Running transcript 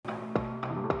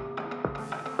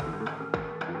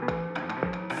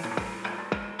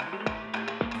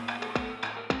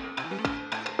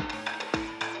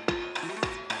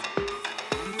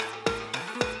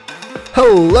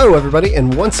Hello everybody,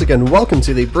 and once again welcome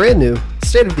to the brand new,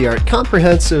 state-of-the-art,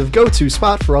 comprehensive go-to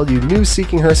spot for all you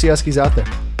news-seeking Hersheyskis out there.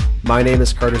 My name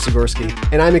is Carter Zagorski,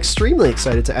 and I'm extremely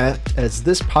excited to act as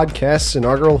this podcast's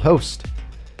inaugural host.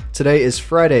 Today is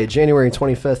Friday, January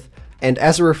 25th, and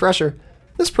as a refresher,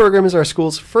 this program is our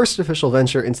school's first official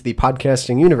venture into the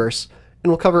podcasting universe,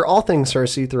 and will cover all things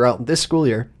Hershey throughout this school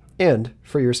year, and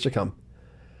for years to come.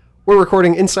 We're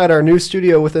recording inside our new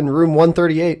studio within room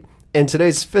 138, and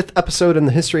today's fifth episode in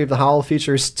the history of the Howl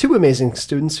features two amazing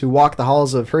students who walk the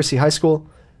halls of Hershey High School,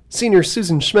 senior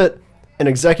Susan Schmidt, an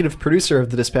executive producer of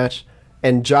The Dispatch,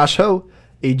 and Josh Ho,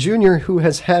 a junior who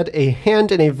has had a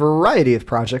hand in a variety of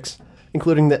projects,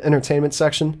 including the entertainment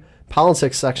section,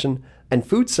 politics section, and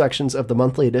food sections of the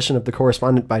monthly edition of The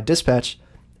Correspondent by Dispatch,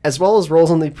 as well as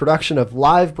roles in the production of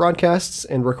live broadcasts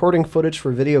and recording footage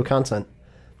for video content.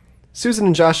 Susan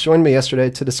and Josh joined me yesterday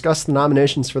to discuss the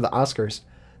nominations for the Oscars,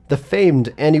 the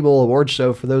famed annual award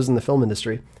show for those in the film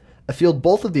industry, a field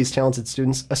both of these talented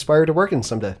students aspire to work in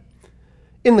someday.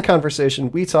 In the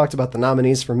conversation, we talked about the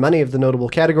nominees for many of the notable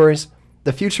categories,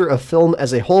 the future of film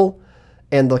as a whole,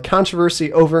 and the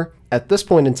controversy over, at this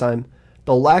point in time,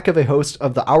 the lack of a host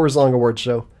of the hours-long award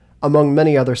show, among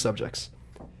many other subjects.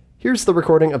 Here's the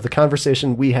recording of the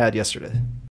conversation we had yesterday.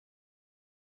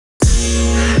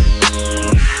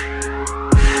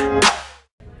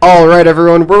 All right,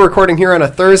 everyone, we're recording here on a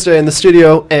Thursday in the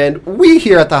studio, and we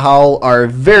here at the Howl are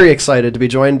very excited to be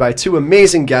joined by two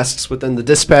amazing guests within the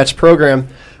Dispatch program,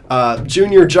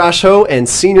 junior Josh Ho and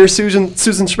senior Susan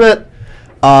Schmidt,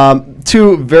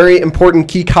 two very important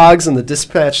key cogs in the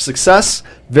Dispatch success,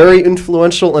 very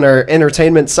influential in our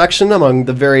entertainment section among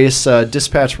the various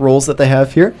Dispatch roles that they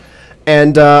have here.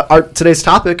 And today's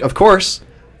topic, of course,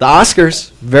 the Oscars.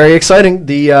 Very exciting,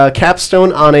 the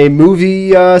capstone on a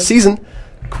movie season.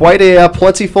 Quite a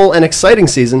plentiful and exciting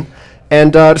season.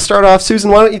 And to start off, Susan,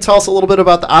 why don't you tell us a little bit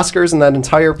about the Oscars and that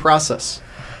entire process?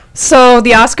 So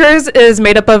the Oscars is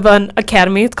made up of an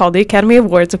academy. It's called the Academy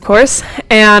Awards, of course.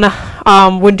 And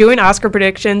when doing Oscar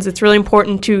predictions, it's really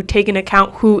important to take into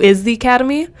account who is the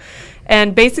Academy.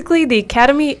 And basically, the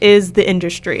Academy is the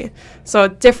industry. So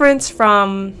it differs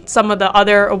from some of the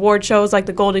other award shows like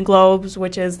the Golden Globes,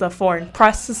 which is the Foreign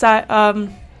Press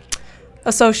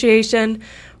Association,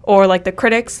 or like the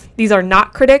critics. These are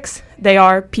not critics. They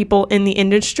are people in the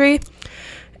industry.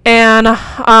 And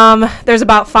there's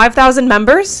about 5,000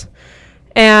 members,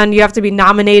 and you have to be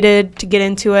nominated to get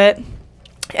into it.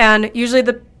 And usually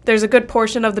there's a good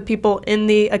portion of the people in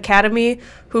the Academy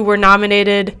who were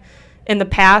nominated in the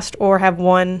past or have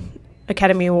won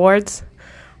Academy Awards.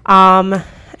 And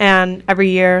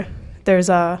every year there's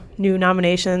a new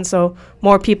nomination, so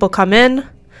more people come in.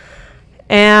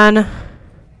 And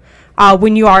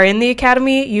when you are in the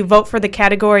Academy, you vote for the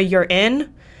category you're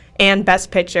in and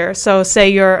Best Picture. So say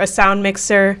you're a sound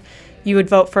mixer, you would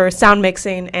vote for sound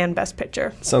mixing and Best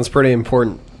Picture. Sounds pretty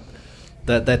important,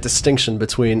 that distinction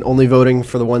between only voting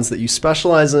for the ones that you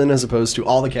specialize in as opposed to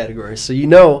all the categories. So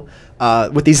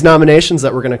with these nominations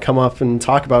that we're going to come up and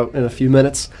talk about in a few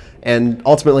minutes, and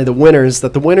ultimately the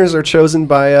winners are chosen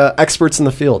by experts in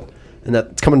the field, and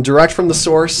that's coming direct from the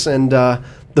source, and the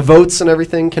votes and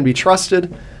everything can be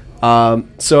trusted.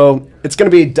 So it's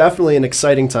going to be definitely an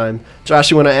exciting time.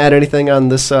 Josh, you want to add anything on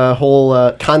this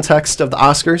whole context of the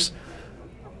Oscars?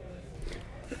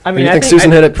 I mean, I think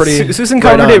Susan hit it pretty. Susan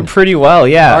covered it pretty well.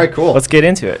 Yeah. All right, cool. Let's get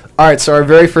into it. All right, so our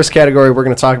very first category we're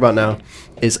going to talk about now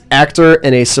is actor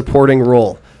in a supporting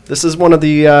role. This is one of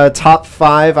the top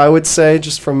five, I would say,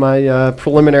 just from my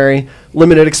preliminary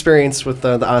limited experience with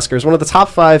the Oscars. One of the top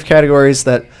five categories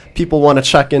that people want to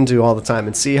check into all the time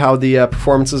and see how the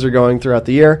performances are going throughout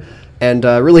the year, and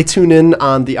really tune in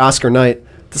on the Oscar night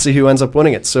to see who ends up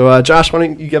winning it. So, Josh, why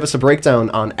don't you give us a breakdown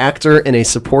on actor in a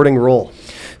supporting role?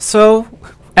 So,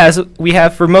 as we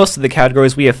have for most of the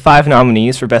categories, we have 5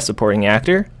 nominees for Best Supporting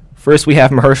Actor. First, we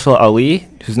have Mahershala Ali,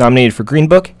 who's nominated for Green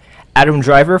Book, Adam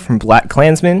Driver from Black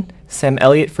Klansman, Sam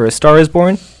Elliott for A Star Is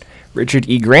Born, Richard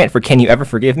E. Grant for Can You Ever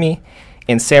Forgive Me,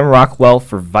 and Sam Rockwell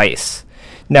for Vice.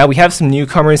 Now, we have some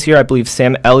newcomers here. I believe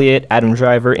Sam Elliott, Adam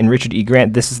Driver, and Richard E.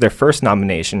 Grant, this is their first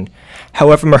nomination.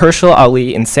 However, Mahershala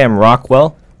Ali and Sam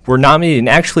Rockwell were nominated and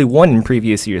actually won in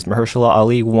previous years. Mahershala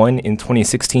Ali won in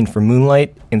 2016 for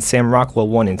Moonlight, and Sam Rockwell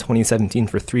won in 2017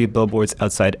 for 3 Billboards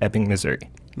Outside Ebbing, Missouri.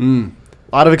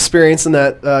 A lot of experience in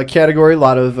that category, a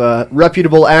lot of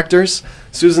reputable actors.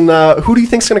 Susan, who do you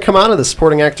think is going to come out of the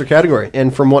supporting actor category,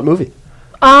 and from what movie?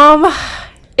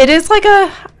 It is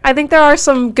I think there are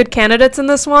some good candidates in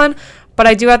this one, but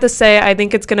I do have to say I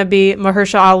think it's going to be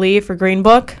Mahershala Ali for Green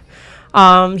Book.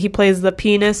 He plays the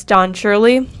pianist Don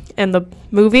Shirley in the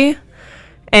movie,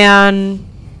 and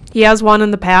He has won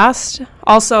in the past.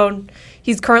 Also,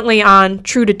 he's currently on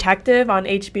True Detective on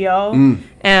HBO.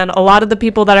 And a lot of the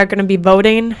people that are going to be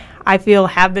voting, I feel,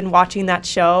 have been watching that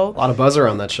show. A lot of buzz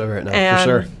around that show right now, for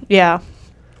sure. Yeah.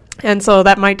 And so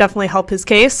that might definitely help his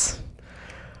case.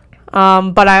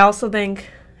 But I also think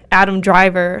Adam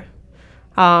Driver,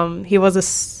 he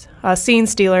was a scene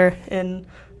stealer in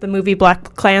the movie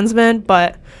Black Klansman,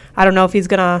 but I don't know if he's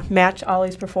going to match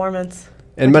Ollie's performance.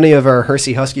 And many of our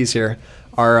Hersey Huskies here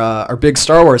are big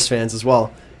Star Wars fans as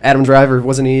well. Adam Driver,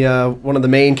 wasn't he one of the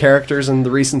main characters in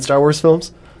the recent Star Wars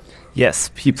films?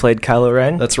 Yes, he played Kylo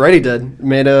Ren. That's right, he did.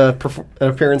 Made an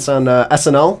appearance on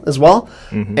SNL as well.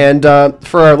 And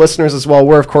for our listeners as well,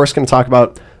 we're of course going to talk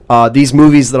about these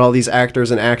movies that all these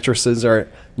actors and actresses are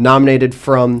nominated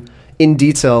from in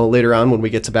detail later on when we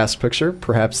get to Best Picture,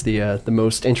 perhaps the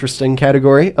most interesting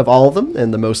category of all of them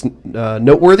and the most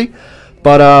noteworthy.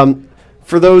 But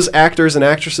for those actors and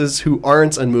actresses who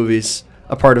aren't in movies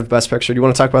a part of Best Picture, do you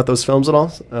want to talk about those films at all?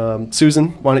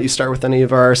 Susan, why don't you start with any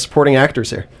of our supporting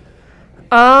actors here?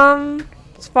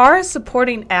 As far as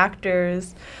supporting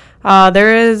actors,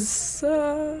 there is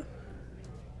Sam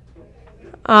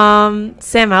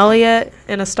Elliott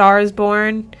in A Star Is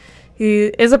Born. He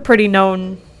is a pretty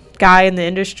known guy in the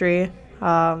industry.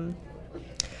 I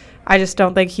just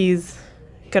don't think he's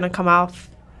going to come out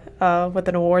with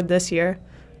an award this year.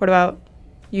 What about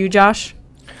you, Josh?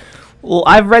 Well,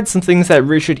 I've read some things that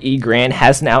Richard E. Grant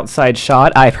has an outside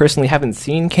shot. I personally haven't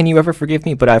seen Can You Ever Forgive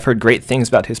Me, but I've heard great things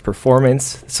about his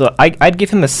performance. So I'd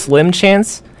give him a slim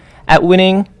chance at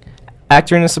winning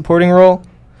actor in a supporting role.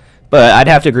 But I'd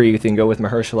have to agree with you and go with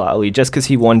Mahershala Ali. Just because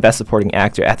he won Best Supporting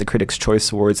Actor at the Critics'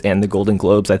 Choice Awards and the Golden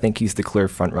Globes, I think he's the clear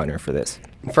frontrunner for this.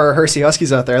 For our Hersey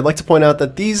Huskies out there, I'd like to point out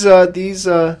that these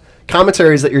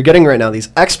commentaries that you're getting right now, these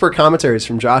expert commentaries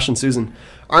from Josh and Susan,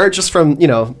 aren't just from,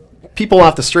 people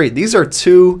off the street. These are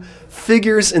two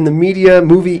figures in the media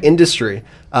movie industry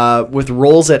with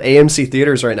roles at AMC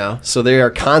theaters right now. So they are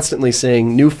constantly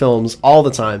seeing new films all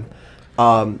the time.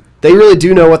 They really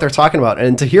do know what they're talking about.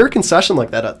 And to hear a concession like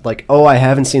that, like, oh, I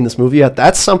haven't seen this movie yet,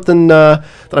 that's something that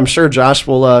I'm sure Josh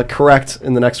will correct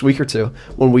in the next week or two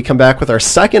when we come back with our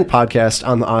second podcast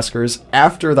on the Oscars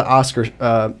after the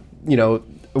Oscar,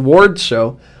 awards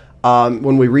show,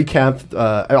 when we recap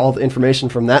all the information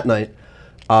from that night.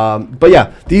 But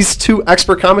yeah, these two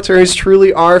expert commentaries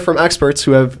truly are from experts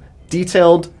who have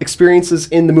detailed experiences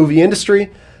in the movie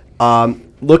industry,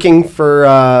 looking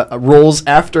for roles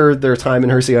after their time in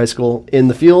Hersey High School in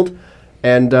the field.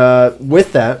 And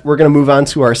with that, we're going to move on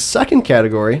to our second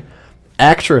category,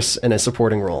 actress in a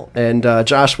supporting role. And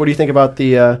Josh, what do you think about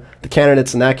the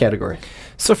candidates in that category?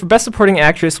 So for Best Supporting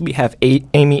Actress, we have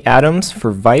Amy Adams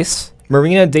for Vice,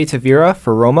 Marina de Tavira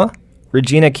for Roma,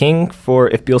 Regina King for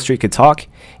If Beale Street Could Talk,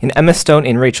 and Emma Stone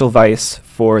and Rachel Weisz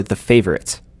for The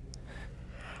Favorite.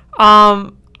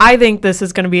 I think this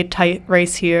is going to be a tight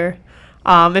race here.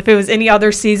 If it was any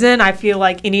other season, I feel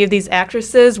like any of these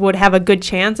actresses would have a good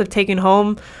chance of taking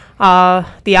home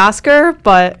the Oscar,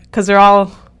 but because they're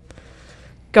all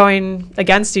going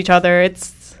against each other,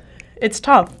 it's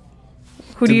tough.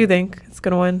 Who do you think is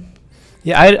going to win?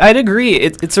 Yeah, I'd agree.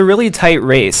 It's a really tight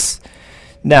race.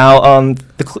 Now,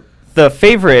 the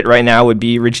favorite right now would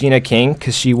be Regina King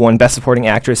because she won Best Supporting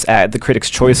Actress at the Critics'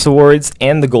 Choice Awards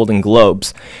and the Golden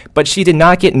Globes. But she did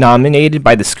not get nominated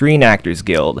by the Screen Actors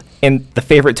Guild. And the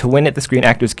favorite to win at the Screen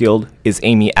Actors Guild is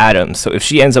Amy Adams. So if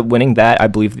she ends up winning that, I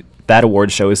believe that award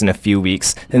show is in a few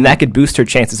weeks. And that could boost her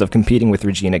chances of competing with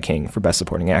Regina King for Best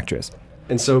Supporting Actress.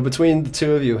 And so between the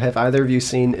two of you, have either of you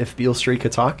seen If Beale Street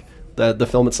Could Talk, the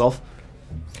film itself?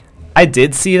 I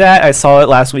did see that. I saw it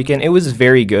last weekend. It was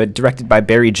very good, directed by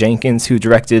Barry Jenkins, who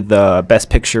directed the Best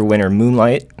Picture winner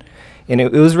Moonlight. And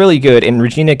it was really good. And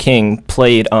Regina King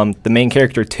played the main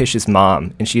character, Tish's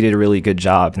mom, and she did a really good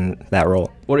job in that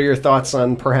role. What are your thoughts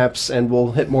on perhaps, and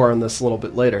we'll hit more on this a little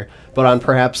bit later, but on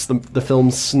perhaps the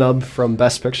film's snub from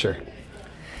Best Picture?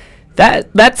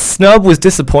 That snub was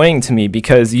disappointing to me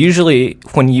because usually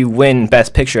when you win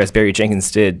Best Picture, as Barry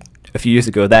Jenkins did a few years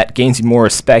ago, that gains you more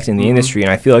respect in the industry,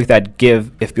 and I feel like that'd give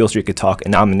If Beale Street Could Talk a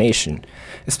nomination.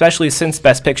 Especially since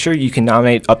Best Picture, you can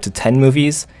nominate up to 10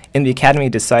 movies, and the Academy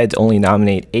decided to only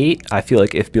nominate 8. I feel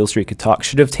like If Beale Street Could Talk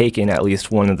should have taken at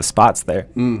least one of the spots there.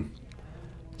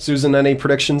 Susan, any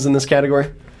predictions in this category?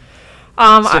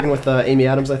 Sticking with Amy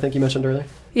Adams, I think you mentioned earlier.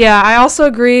 Yeah, I also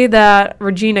agree that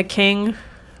Regina King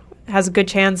has a good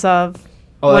chance of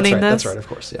winning this. That's right, of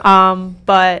course, yeah.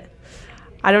 But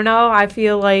I don't know. I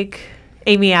feel like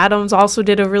Amy Adams also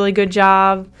did a really good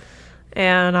job.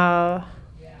 And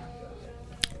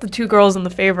the two girls in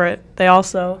The Favorite, they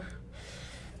also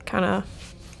kind of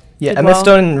Yeah, did Emma well.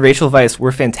 Stone and Rachel Weisz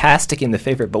were fantastic in The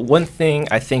Favorite, but one thing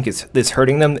I think is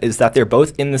hurting them is that they're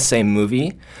both in the same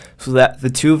movie, so that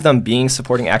the two of them being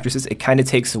supporting actresses, it kind of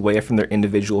takes away from their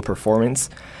individual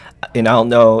performance. And I don't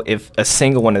know if a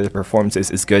single one of their performances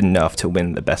is good enough to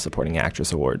win the Best Supporting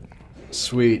Actress award.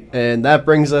 Sweet. And that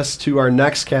brings us to our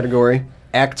next category,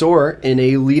 actor in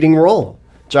a leading role.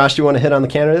 Josh, do you want to hit on the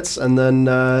candidates and then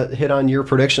hit on your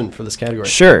prediction for this category?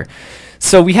 Sure.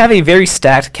 So we have a very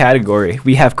stacked category.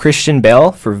 We have Christian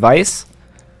Bale for Vice,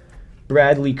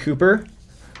 Bradley Cooper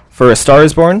for A Star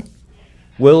is Born,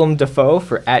 Willem Dafoe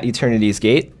for At Eternity's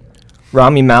Gate,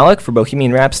 Rami Malek for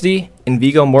Bohemian Rhapsody, and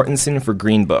Viggo Mortensen for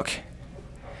Green Book.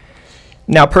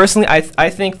 Now, personally, I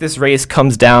think this race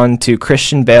comes down to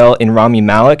Christian Bale and Rami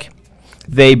Malek.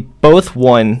 They both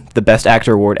won the Best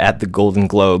Actor award at the Golden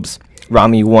Globes.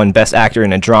 Rami won Best Actor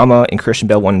in a Drama, and Christian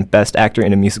Bale won Best Actor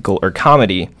in a Musical or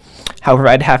Comedy. However,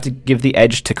 I'd have to give the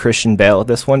edge to Christian Bale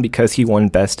this one because he won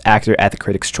Best Actor at the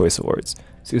Critics' Choice Awards.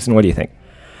 Susan, what do you think?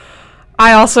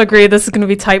 I also agree this is going to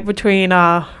be tight between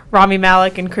Rami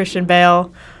Malek and Christian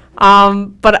Bale.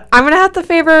 But I'm going to have to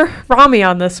favor Rami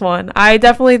on this one. I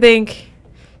definitely think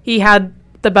he had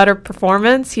the better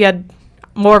performance. He had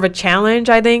more of a challenge,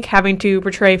 I think, having to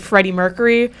portray Freddie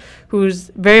Mercury, who's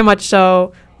very much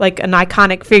so like an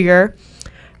iconic figure.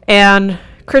 And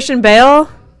Christian Bale,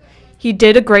 he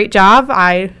did a great job.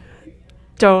 I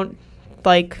don't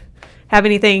have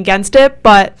anything against it,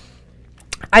 but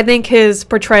I think his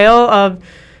portrayal of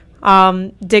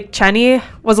Dick Cheney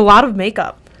was a lot of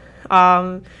makeup.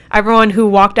 Everyone who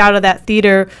walked out of that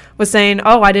theater was saying,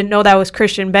 "Oh, I didn't know that was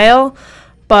Christian Bale,"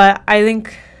 but I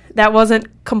think that wasn't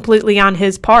completely on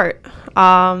his part.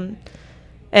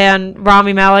 And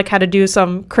Rami Malek had to do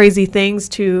some crazy things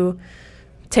to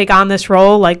take on this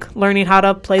role, like learning how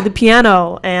to play the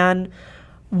piano and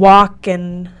walk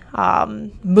and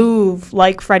move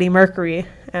like Freddie Mercury.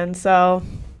 And so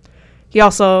he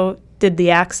also did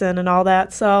the accent and all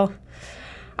that. So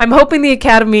I'm hoping the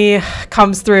Academy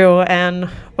comes through and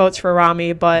votes for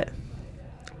Rami, but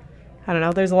I don't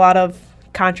know. There's a lot of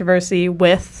controversy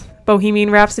with Bohemian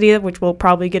Rhapsody, which we'll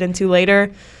probably get into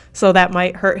later, so that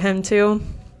might hurt him too.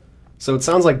 So it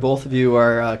sounds like both of you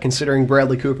are considering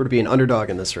Bradley Cooper to be an underdog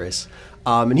in this race.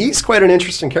 And he's quite an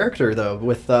interesting character, though.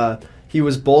 He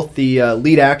was both the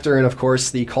lead actor and, of course,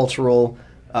 the cultural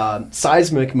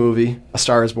seismic movie, A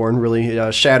Star is Born,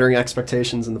 really shattering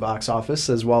expectations in the box office,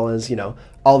 as well as,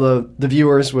 all the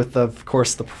viewers with, of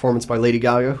course, the performance by Lady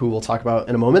Gaga, who we'll talk about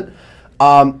in a moment.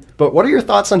 But what are your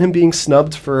thoughts on him being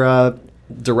snubbed for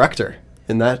director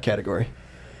in that category?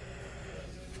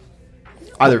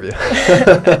 Either of you.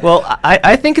 Well,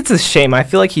 I think it's a shame. I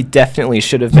feel like he definitely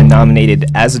should have been nominated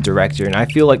as a director, and I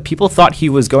feel like people thought he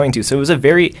was going to. So it was a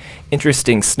very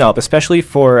interesting snub, especially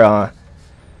for, I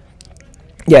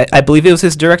believe it was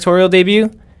his directorial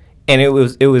debut, and it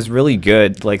was really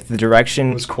good. Like, the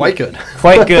direction was quite good.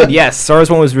 Quite good, yes. Star is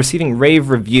Born was receiving rave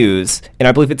reviews, and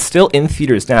I believe it's still in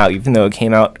theaters now, even though it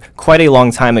came out quite a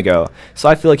long time ago. So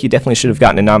I feel like he definitely should have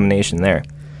gotten a nomination there.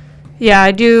 Yeah,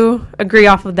 I do agree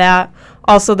off of that.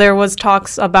 Also, there was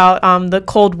talks about the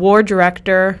Cold War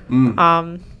director. I'm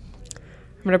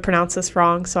going to pronounce this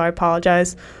wrong, so I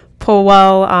apologize.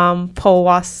 Powell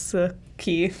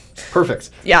Pawlowski.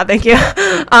 Perfect. Yeah, thank you.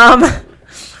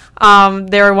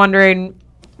 They were wondering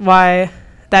why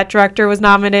that director was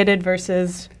nominated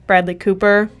versus Bradley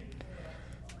Cooper.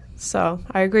 So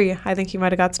I agree. I think he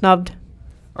might have got snubbed.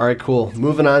 All right, cool.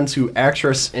 Moving on to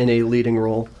actress in a leading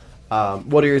role.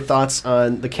 What are your thoughts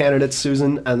on the candidates,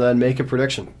 Susan, and then make a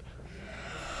prediction?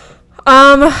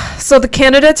 So the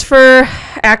candidates for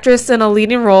actress in a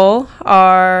leading role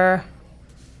are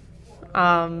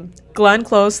Glenn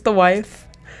Close, The Wife,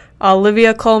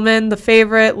 Olivia Colman, The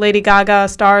Favorite, Lady Gaga, A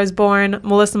Star is Born,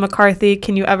 Melissa McCarthy,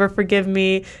 Can You Ever Forgive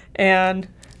Me, and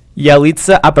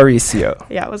Yalitza Aparicio.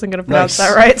 Yeah, I wasn't going to pronounce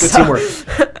that right. Good teamwork.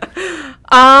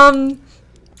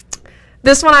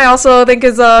 This one I also think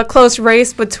is a close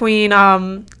race between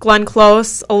Glenn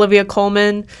Close, Olivia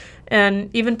Colman, and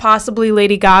even possibly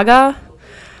Lady Gaga.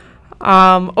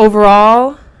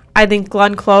 Overall, I think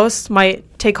Glenn Close might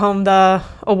take home the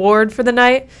award for the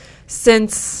night,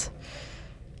 since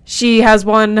she has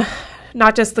won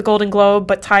not just the Golden Globe,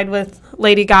 but tied with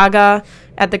Lady Gaga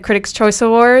at the Critics' Choice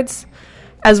Awards,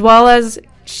 as well as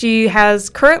she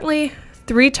has currently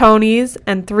 3 Tonys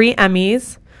and 3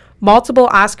 Emmys, multiple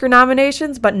Oscar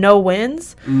nominations, but no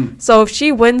wins. So if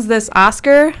she wins this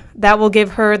Oscar, that will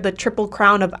give her the triple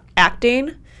crown of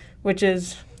acting, which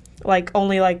is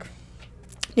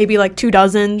maybe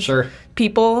 24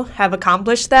 people have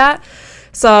accomplished that.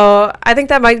 So I think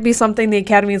that might be something the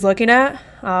Academy is looking at.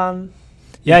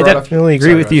 Yeah, I definitely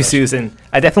agree with you, Susan.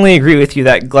 I definitely agree with you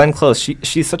that Glenn Close,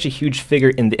 she's such a huge figure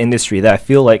in the industry that I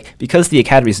feel like because the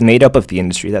Academy is made up of the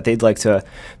industry, that they'd like to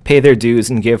pay their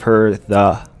dues and give her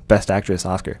the Best Actress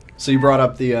Oscar. So you brought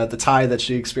up the tie that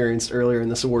she experienced earlier in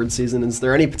this award season. Is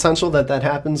there any potential that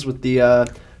happens with the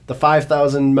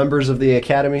 5,000 members of the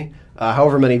Academy?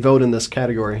 However many vote in this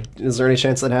category. Is there any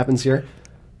chance that happens here?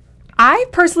 I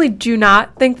personally do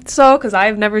not think so because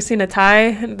I've never seen a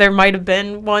tie. There might have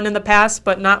been one in the past,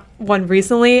 but not one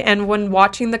recently. And when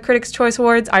watching the Critics' Choice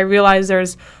Awards, I realized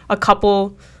there's a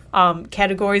couple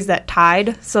categories that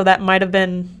tied. So that might have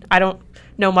been, I don't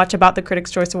know much about the Critics'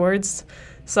 Choice Awards,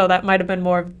 so that might have been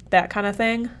more of that kind of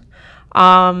thing.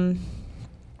 I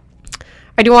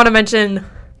do want to mention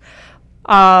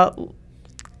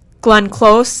Glenn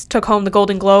Close took home the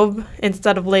Golden Globe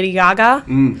instead of Lady Gaga.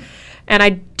 And I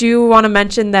do want to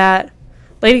mention that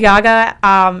Lady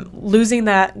Gaga, losing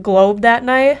that Globe that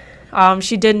night,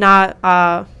 she did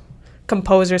not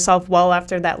compose herself well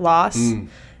after that loss.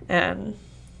 And,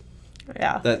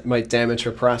 yeah. That might damage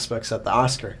her prospects at the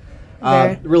Oscar.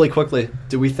 Really quickly,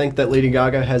 do we think that Lady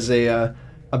Gaga has a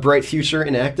bright future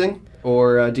in acting?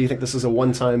 Or do you think this is a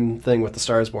one-time thing with The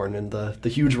Star is Born and the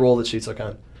huge role that she took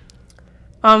on?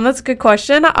 That's a good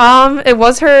question. It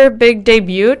was her big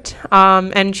debut,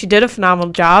 and she did a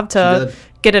phenomenal job to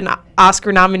get an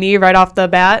Oscar nominee right off the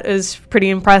bat. Is pretty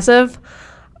impressive.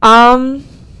 I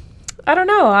don't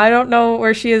know. I don't know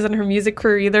where she is in her music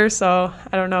career either, so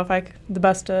I don't know if I'm the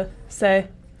best to say.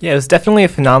 Yeah, it was definitely a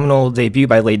phenomenal debut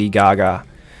by Lady Gaga.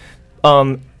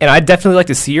 And I'd definitely like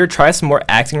to see her try some more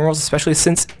acting roles, especially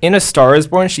since in A Star is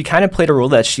Born, she kind of played a role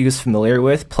that she was familiar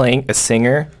with, playing a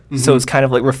singer. So it's kind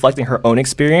of like reflecting her own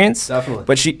experience. Definitely.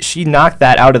 But she knocked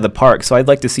that out of the park. So I'd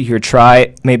like to see her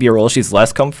try maybe a role she's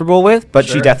less comfortable with, but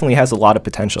she definitely has a lot of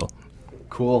potential.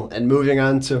 Cool. And moving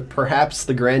on to perhaps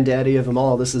the granddaddy of them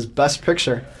all, this is Best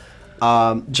Picture.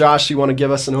 Josh, you want to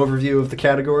give us an overview of the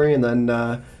category and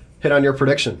then hit on your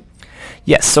prediction?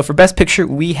 Yes. So for Best Picture,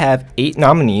 we have 8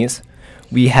 nominees.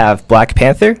 We have Black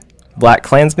Panther, Black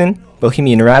Klansman,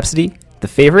 Bohemian Rhapsody, The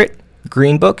Favorite,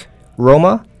 Green Book,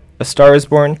 Roma, A Star is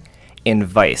Born, and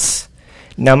Vice.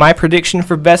 Now, my prediction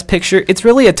for Best Picture, it's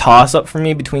really a toss-up for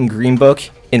me between Green Book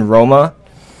and Roma.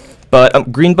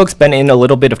 But Green Book's been in a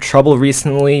little bit of trouble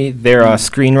recently. Their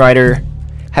screenwriter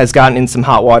has gotten in some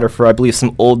hot water for, I believe,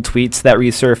 some old tweets that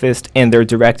resurfaced, and their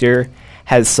director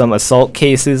has some assault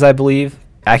cases, I believe,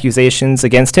 accusations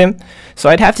against him. So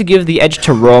I'd have to give the edge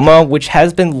to Roma, which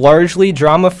has been largely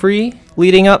drama-free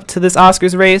leading up to this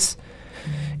Oscars race.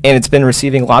 And it's been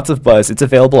receiving lots of buzz. It's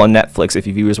available on Netflix if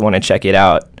you viewers want to check it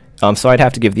out. So I'd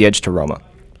have to give the edge to Roma.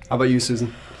 How about you,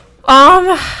 Susan?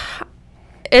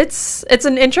 It's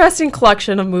an interesting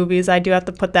collection of movies. I do have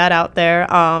to put that out there.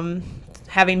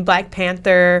 Having Black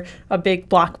Panther, a big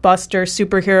blockbuster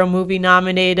superhero movie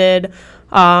nominated.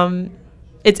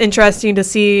 It's interesting to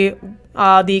see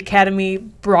the Academy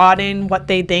broaden what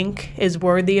they think is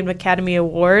worthy of an Academy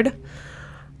Award.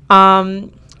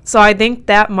 So I think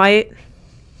that might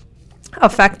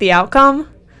affect the outcome.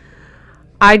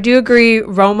 I do agree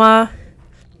Roma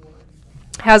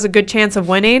has a good chance of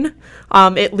winning.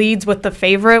 It leads with The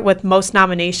Favorite with most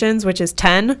nominations, which is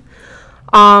 10.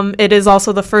 It is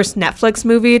also the first Netflix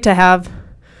movie to have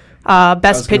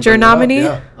Best Picture nominee.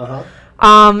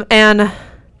 And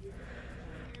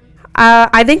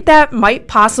I think that might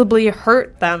possibly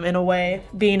hurt them in a way,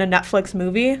 being a Netflix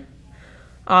movie.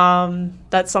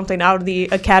 That's something out of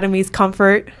the Academy's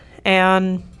comfort.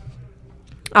 And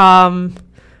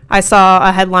I saw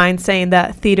a headline saying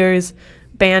that theaters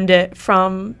banned it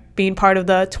from being part of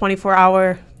the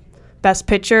 24-hour Best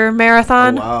Picture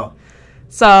marathon. Oh, wow.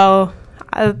 So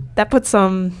that puts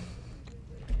some,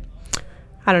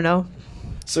 I don't know.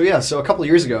 So a couple of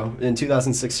years ago, in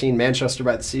 2016, Manchester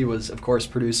by the Sea was, of course,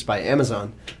 produced by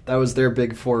Amazon. That was their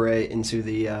big foray into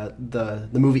the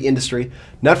movie industry.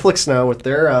 Netflix now, with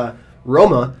their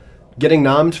Roma getting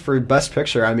nommed for Best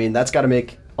Picture, I mean, that's got to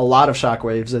make a lot of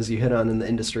shockwaves, as you hit on, in the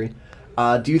industry.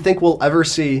 Do you think we'll ever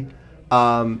see,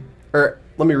 or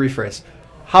let me rephrase,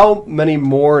 how many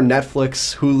more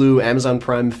Netflix, Hulu, Amazon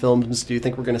Prime films do you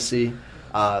think we're going to see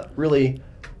really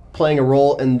playing a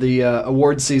role in the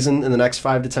award season in the next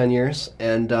 5 to 10 years?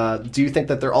 And do you think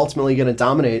that they're ultimately going to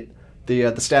dominate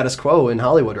the status quo in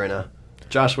Hollywood right now?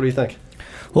 Josh, what do you think?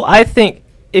 Well, I think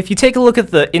if you take a look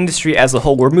at the industry as a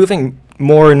whole, we're moving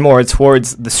more and more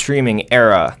towards the streaming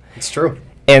era. It's true.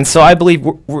 And so I believe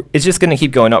it's just going to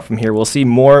keep going up from here. We'll see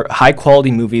more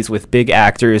high-quality movies with big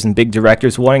actors and big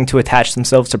directors wanting to attach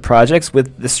themselves to projects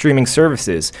with the streaming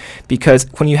services. Because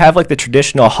when you have like the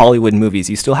traditional Hollywood movies,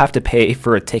 you still have to pay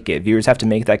for a ticket. Viewers have to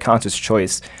make that conscious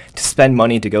choice to spend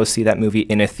money to go see that movie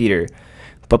in a theater.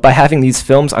 But by having these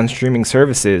films on streaming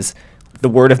services, the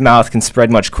word of mouth can spread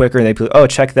much quicker, and they be like, oh,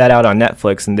 check that out on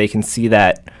Netflix, and they can see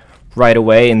that right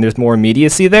away, and there's more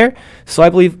immediacy there. So I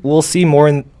believe we'll see more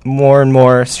and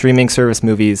more streaming service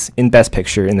movies in Best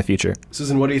Picture in the future.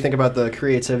 Susan, what do you think about the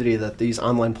creativity that these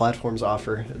online platforms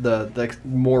offer? The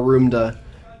more room to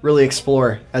really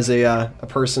explore as a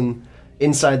person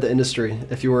inside the industry,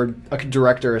 if you were a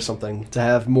director or something, to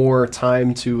have more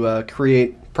time to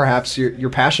create perhaps your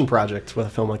passion project with a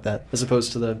film like that, as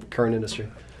opposed to the current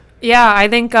industry. Yeah, I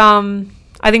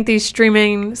think these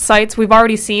streaming sites, we've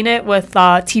already seen it with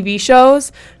TV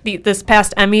shows. This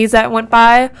past Emmys that went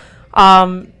by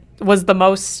was the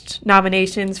most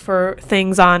nominations for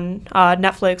things on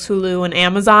Netflix, Hulu, and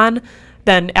Amazon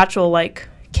than actual like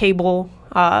cable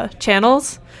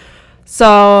channels.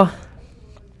 So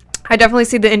I definitely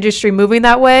see the industry moving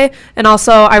that way. And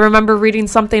also I remember reading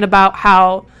something about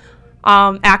how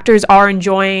actors are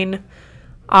enjoying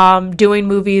doing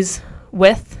movies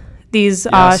with these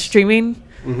streaming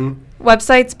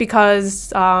websites because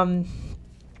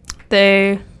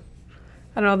they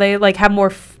like have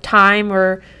more time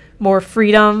or more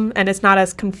freedom, and it's not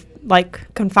as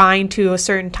confined to a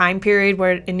certain time period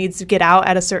where it needs to get out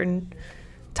at a certain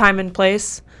time and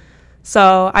place.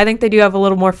 So I think they do have a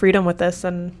little more freedom with this,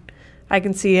 and I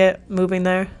can see it moving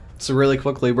there. So really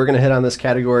quickly, we're going to hit on this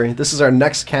category. This is our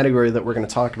next category that we're going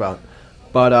to talk about.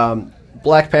 But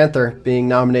Black Panther being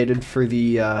nominated for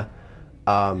the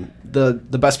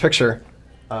Best Picture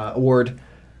award,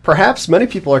 perhaps many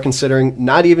people are considering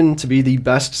not even to be the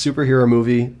best superhero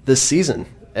movie this season,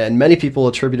 and many people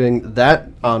attributing that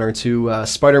honor to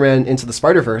Spider-Man Into the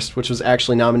Spider-Verse, which was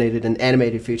actually nominated in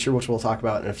animated feature, which we'll talk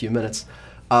about in a few minutes.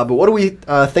 But what do we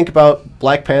think about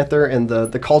Black Panther and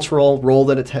the cultural role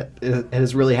that it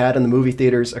has really had in the movie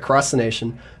theaters across the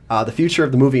nation, the future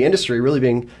of the movie industry really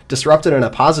being disrupted in a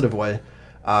positive way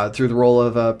through the role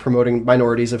of promoting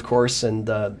minorities, of course, and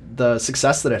the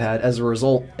success that it had as a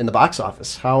result in the box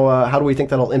office? How do we think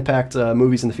that'll impact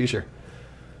movies in the future?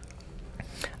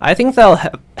 I think that'll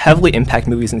heavily impact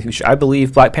movies in the future. I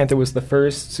believe Black Panther was the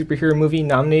first superhero movie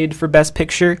nominated for Best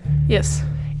Picture. Yes.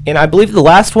 And I believe the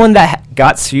last one that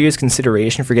got serious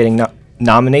consideration for getting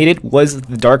nominated was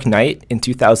The Dark Knight in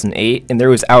 2008, and there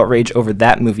was outrage over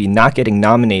that movie not getting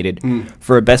nominated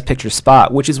for a Best Picture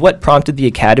spot, which is what prompted the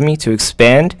Academy to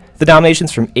expand the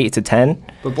nominations from 8 to 10.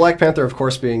 But Black Panther, of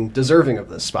course, being deserving of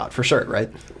this spot, for sure,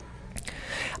 right?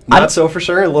 Not so for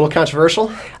sure, a little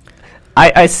controversial.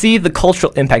 I see the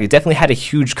cultural impact. It definitely had a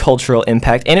huge cultural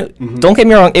impact. And don't get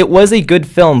me wrong, it was a good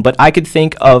film, but I could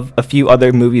think of a few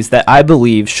other movies that I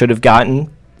believe should have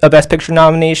gotten a Best Picture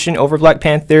nomination over Black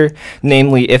Panther,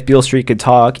 namely If Beale Street Could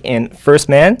Talk and First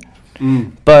Man.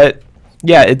 But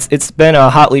yeah, it's been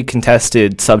a hotly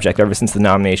contested subject ever since the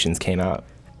nominations came out.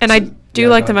 And I do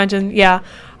like to mention,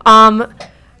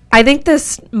 I think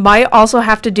this might also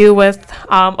have to do with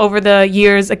over the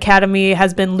years, Academy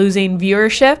has been losing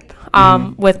viewership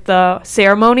with the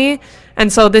ceremony.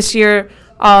 And so this year,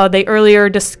 they earlier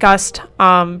discussed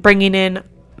bringing in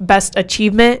Best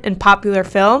Achievement in Popular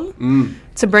Film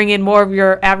to bring in more of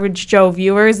your average Joe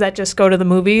viewers that just go to the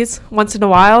movies once in a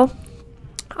while.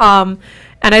 And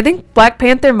I think Black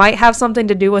Panther might have something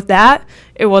to do with that.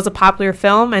 It was a popular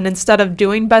film, and instead of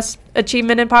doing Best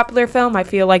Achievement in Popular Film, I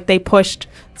feel like they pushed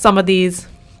some of these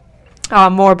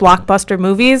more blockbuster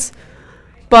movies.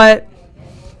 But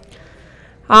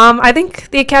I think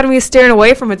the Academy is steering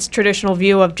away from its traditional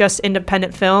view of just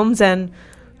independent films, and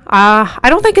I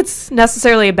don't think it's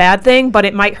necessarily a bad thing, but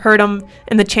it might hurt them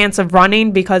in the chance of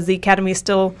running, because the Academy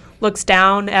still looks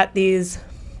down at these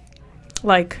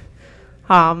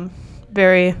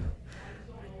very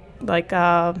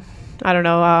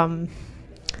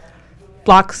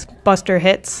blockbuster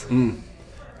hits.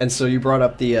 And so you brought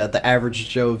up the average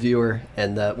Joe viewer,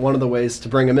 and one of the ways to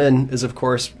bring them in is, of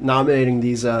course, nominating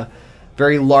these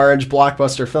very large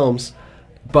blockbuster films.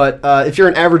 But if you're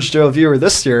an average Joe viewer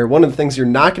this year, one of the things you're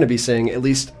not going to be seeing, at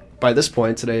least by this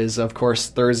point, today is, of course,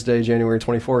 Thursday, January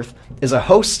 24th, is a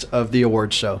host of the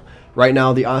awards show. Right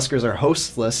now, the Oscars are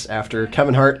hostless after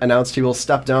Kevin Hart announced he will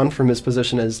step down from his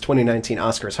position as 2019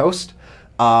 Oscars host.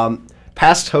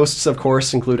 Past hosts, of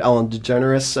course, include Ellen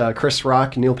DeGeneres, Chris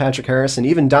Rock, Neil Patrick Harris, and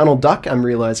even Donald Duck, I'm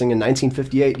realizing, in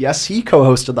 1958. Yes, he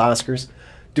co-hosted the Oscars.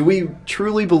 Do we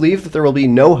truly believe that there will be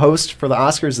no host for the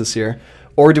Oscars this year?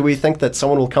 Or do we think that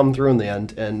someone will come through in the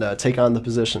end and take on the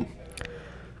position?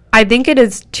 I think it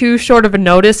is too short of a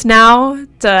notice now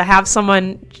to have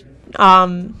someone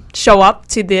show up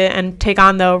and take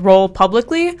on the role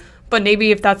publicly. But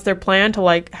maybe if that's their plan to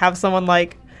like have someone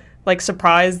like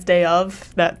surprise day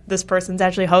of that this person's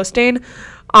actually hosting.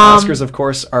 Oscars, of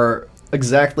course, are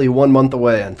exactly 1 month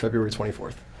away on February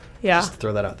 24th. Yeah. Just to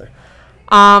throw that out there.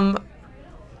 I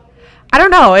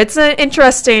don't know. It's an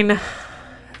interesting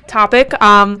topic.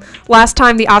 Last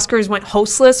time the Oscars went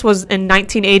hostless was in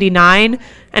 1989,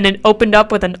 and it opened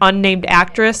up with an unnamed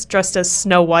actress dressed as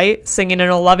Snow White singing an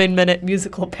 11-minute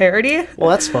musical parody. Well,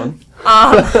 that's fun.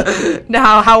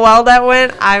 Now, how well that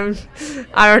went, I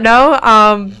don't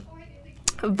know.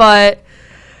 But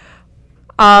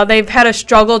they've had a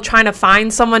struggle trying to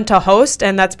find someone to host,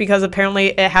 and that's because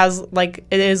apparently it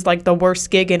is the worst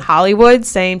gig in Hollywood,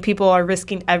 saying people are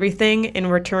risking everything in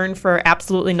return for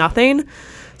absolutely nothing.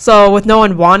 So with no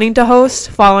one wanting to host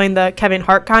following the Kevin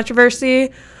Hart controversy,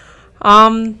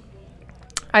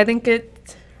 I think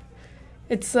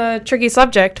it's a tricky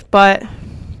subject, but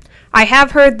I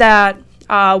have heard that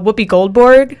Whoopi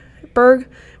Goldberg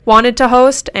wanted to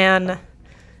host, and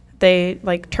they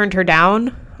turned her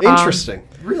down. Interesting.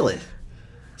 Really?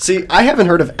 See, I haven't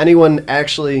heard of anyone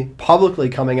actually publicly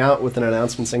coming out with an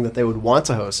announcement saying that they would want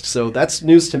to host. So that's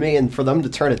news to me, and for them to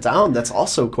turn it down, that's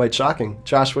also quite shocking.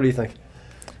 Josh, what do you think?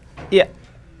 Yeah,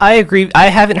 I agree. I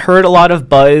haven't heard a lot of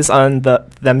buzz on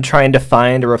them trying to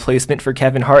find a replacement for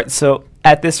Kevin Hart. So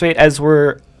at this rate, as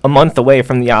we're a month away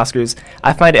from the Oscars,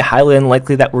 I find it highly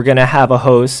unlikely that we're going to have a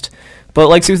host. But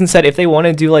like Susan said, if they want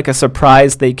to do like a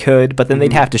surprise, they could, but then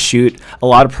they'd have to shoot a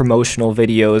lot of promotional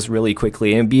videos really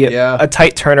quickly and be a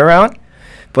tight turnaround.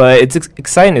 But it's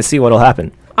exciting to see what'll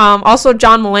happen. Also,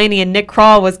 John Mulaney and Nick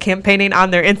Kroll was campaigning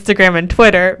on their Instagram and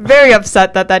Twitter. Very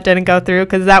upset that didn't go through,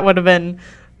 because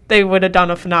they would have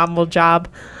done a phenomenal job.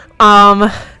 And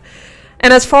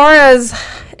as far as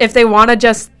if they want to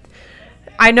just,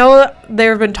 I know there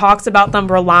have been talks about them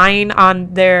relying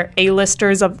on their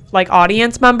A-listers of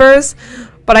audience members,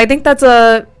 but I think that's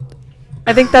going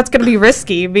to be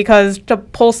risky, because to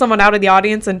pull someone out of the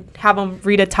audience and have them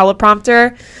read a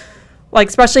teleprompter,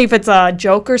 especially if it's a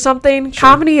joke or something,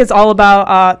 comedy is all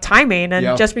about timing,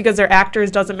 and just because they're actors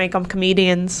doesn't make them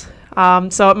comedians.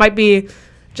 So it might be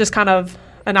just kind of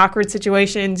an awkward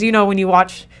situation. When you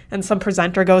watch and some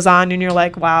presenter goes on and you're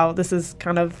like, wow, this is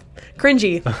kind of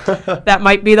cringy. That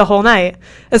might be the whole night.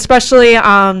 Especially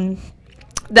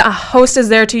the host is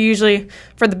there to usually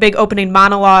for the big opening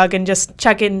monologue and just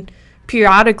check in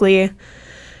periodically,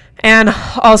 and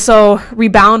also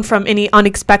rebound from any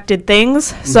unexpected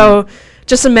things. Mm-hmm. So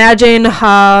just imagine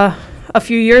a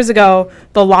few years ago,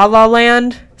 the La La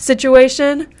Land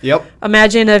situation. Yep.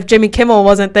 Imagine if Jimmy Kimmel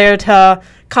wasn't there to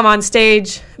come on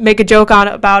stage, make a joke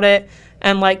about it,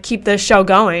 and keep this show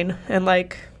going. And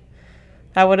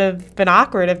that would have been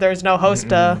awkward if there was no host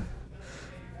to,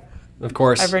 of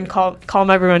course, calm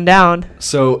everyone down.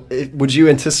 So would you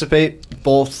anticipate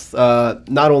both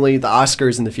not only the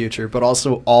Oscars in the future, but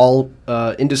also all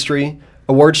industry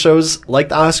award shows like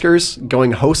the Oscars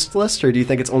going hostless, or do you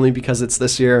think it's only because it's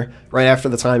this year, right after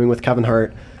the timing with Kevin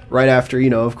Hart, right after,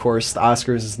 of course, the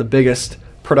Oscars is the biggest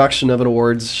production of an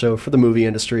awards show for the movie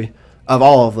industry of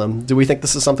all of them? Do we think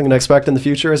this is something to expect in the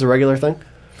future as a regular thing?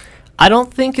 I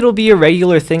don't think it'll be a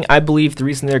regular thing. I believe the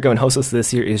reason they're going hostless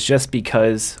this year is just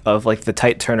because of the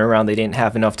tight turnaround. They didn't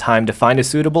have enough time to find a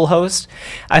suitable host.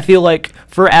 I feel like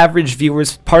for average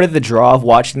viewers, part of the draw of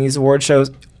watching these award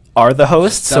shows are the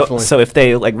hosts. So if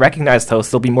they recognize the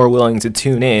hosts, they'll be more willing to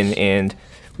tune in and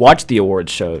watch the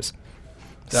awards shows.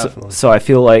 Definitely. So I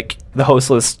feel like the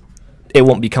hostless, it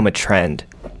won't become a trend.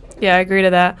 Yeah, I agree to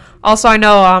that. Also, I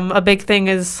know a big thing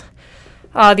is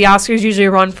the Oscars usually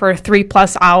run for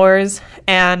 3+ hours,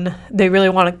 and they really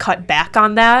want to cut back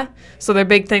on that. So their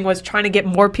big thing was trying to get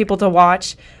more people to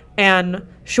watch and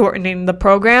shortening the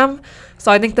program.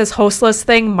 So I think this hostless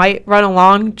thing might run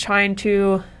along, trying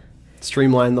to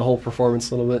streamline the whole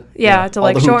performance a little bit. Yeah,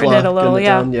 to shorten it a little.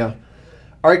 Yeah.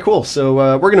 All right, cool.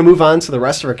 So we're going to move on to the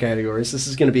rest of our categories. This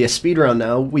is going to be a speed round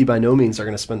now. We by no means are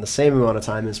going to spend the same amount of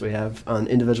time as we have on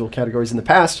individual categories in the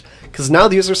past, because now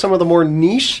these are some of the more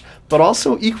niche but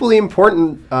also equally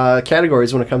important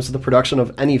categories when it comes to the production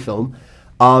of any film.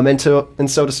 And so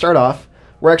to start off,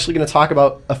 we're actually going to talk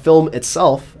about a film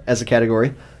itself as a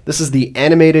category. This is the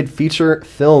animated feature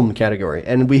film category.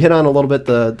 And we hit on a little bit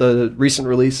the recent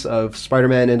release of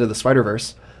Spider-Man Into the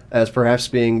Spider-Verse as perhaps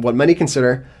being what many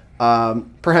consider,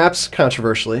 perhaps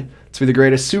controversially, to be the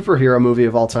greatest superhero movie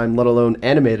of all time, let alone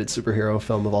animated superhero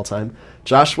film of all time.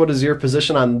 Josh, what is your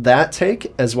position on that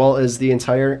take, as well as the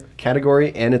entire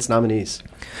category and its nominees?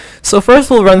 So first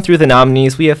we'll run through the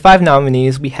nominees. We have 5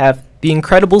 nominees. We have The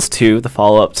Incredibles 2, the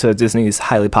follow-up to Disney's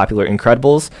highly popular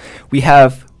Incredibles. We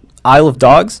have Isle of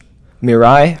Dogs,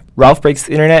 Mirai, Ralph Breaks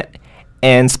the Internet,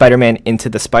 and Spider-Man Into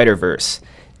the Spider-Verse.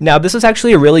 Now, this was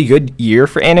actually a really good year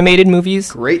for animated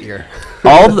movies. Great year.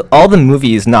 all the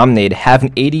movies nominated have an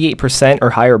 88%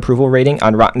 or higher approval rating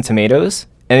on Rotten Tomatoes,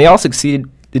 and they all succeeded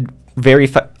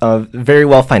very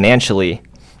well financially.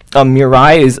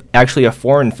 Mirai is actually a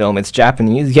foreign film. It's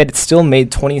Japanese, yet it still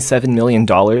made $27 million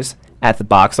at the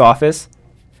box office.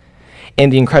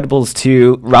 And The Incredibles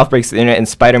 2, Ralph Breaks the Internet, and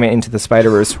Spider-Man Into the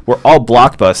Spider-Verse were all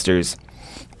blockbusters.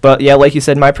 But yeah, like you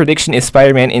said, my prediction is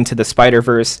Spider-Man Into the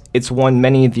Spider-Verse. It's won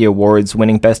many of the awards,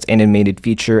 winning Best Animated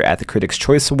Feature at the Critics'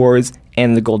 Choice Awards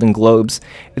and the Golden Globes.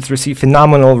 It's received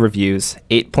phenomenal reviews,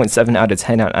 8.7 out of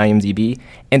 10 on IMDb,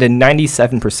 and a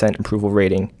 97% approval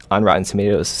rating on Rotten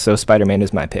Tomatoes. So Spider-Man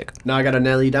is my pick. Now I gotta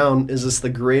nail you down. Is this the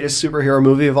greatest superhero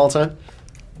movie of all time?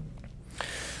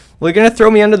 Well, you're going to throw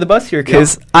me under the bus here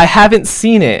because I haven't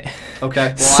seen it. Okay.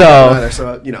 Well, so, I haven't either,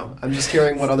 so, I'm just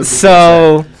hearing what other people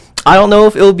say. I don't know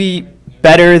if it'll be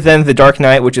better than The Dark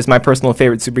Knight, which is my personal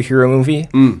favorite superhero movie.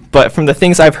 But from the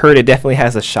things I've heard, it definitely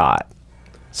has a shot.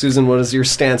 Susan, what is your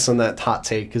stance on that hot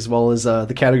take, as well as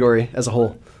the category as a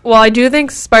whole? Well, I do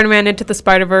think Spider-Man Into the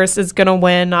Spider-Verse is going to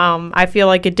win. I feel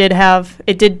like it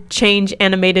did change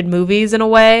animated movies in a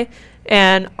way.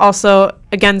 And also,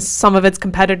 against some of its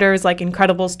competitors, like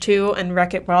Incredibles 2 and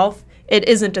Wreck-It Ralph, it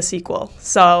isn't a sequel.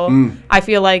 So I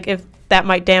feel like if that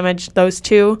might damage those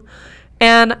two.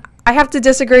 And I have to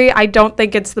disagree. I don't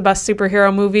think it's the best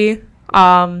superhero movie.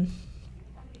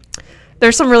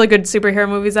 There's some really good superhero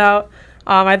movies out.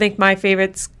 I think my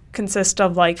favorites consist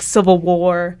of, like, Civil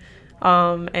War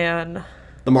and...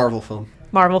 The Marvel film.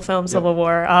 Yep. Civil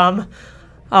War.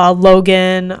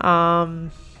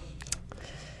 Logan...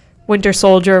 Winter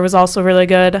Soldier was also really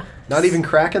good. Not even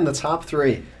cracking the top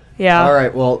 3. Yeah. All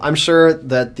right. Well, I'm sure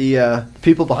that the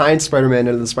people behind Spider-Man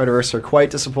Into the Spider-Verse are quite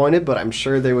disappointed, but I'm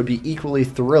sure they would be equally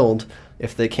thrilled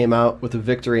if they came out with a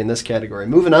victory in this category.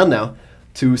 Moving on now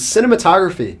to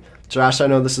cinematography. Josh, I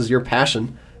know this is your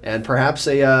passion and perhaps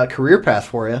a career path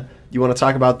for you. You want to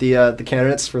talk about the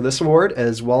candidates for this award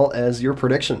as well as your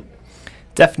prediction?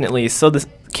 Definitely. So the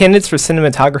candidates for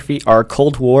cinematography are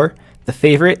Cold War, The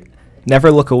Favorite,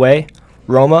 Never Look Away,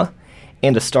 Roma,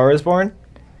 and A Star Is Born.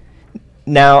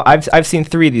 Now, I've seen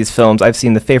 3 of these films. I've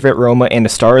seen The Favorite, Roma, and A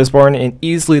Star Is Born, and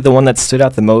easily the one that stood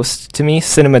out the most to me,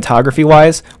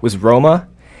 cinematography-wise, was Roma.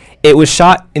 It was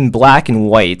shot in black and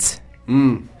white,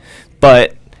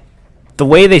 but the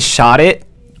way they shot it,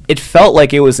 it felt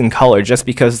like it was in color just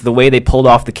because the way they pulled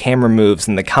off the camera moves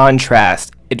and the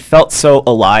contrast, it felt so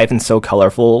alive and so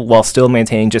colorful while still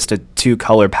maintaining just a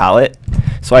 2-color palette.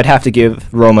 So I'd have to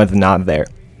give Roma the nod there.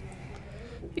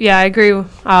 Yeah, I agree.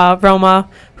 Roma,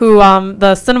 who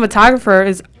the cinematographer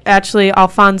is actually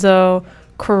Alfonso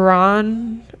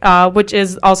Cuarón, which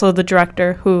is also the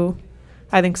director, who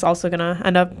I think is also going to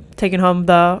end up taking home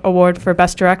the award for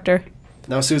Best Director.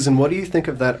 Now, Susan, what do you think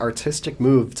of that artistic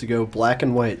move to go black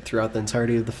and white throughout the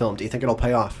entirety of the film? Do you think it'll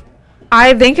pay off?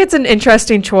 I think it's an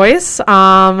interesting choice,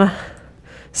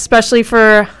 especially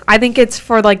I think it's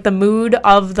for, like, the mood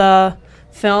of the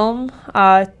film.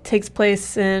 Takes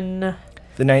place in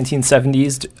the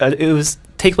 1970s.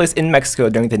 Take place in Mexico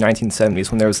during the 1970s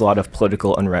when there was a lot of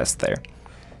political unrest there.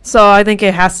 So I think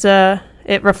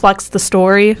it reflects the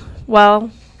story well.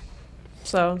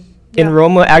 So... Yeah. And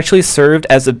Roma actually served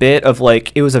as a bit of,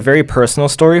 like, it was a very personal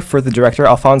story for the director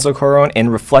Alfonso Cuarón and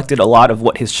reflected a lot of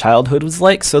what his childhood was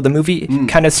like. So the movie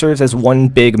kind of serves as one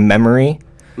big memory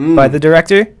by the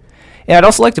director. And I'd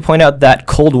also like to point out that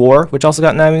Cold War, which also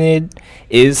got nominated,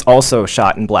 is also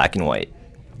shot in black and white.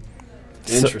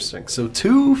 Interesting. So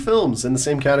 2 films in the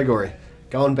same category,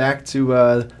 going back to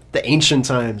the ancient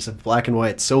times of black and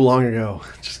white, so long ago.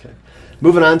 Just kidding.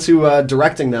 Moving on to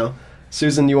directing now.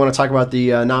 Susan, you want to talk about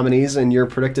the nominees and your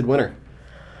predicted winner?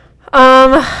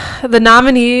 The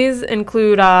nominees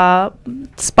include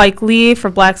Spike Lee for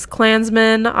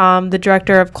BlacKkKlansman, the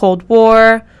director of Cold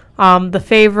War, The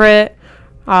Favorite,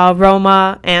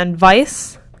 Roma, and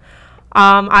Vice.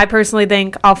 I personally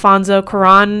think Alfonso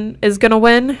Cuarón is going to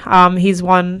win. He's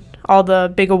won all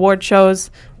the big award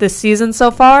shows this season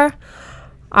so far.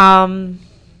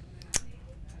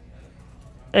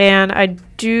 And I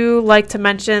do like to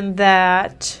mention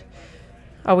that,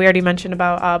 we already mentioned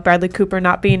about Bradley Cooper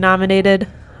not being nominated.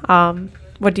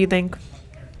 What do you think?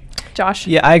 Josh?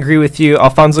 Yeah, I agree with you.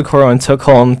 Alfonso Cuarón took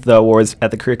home the awards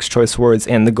at the Critics' Choice Awards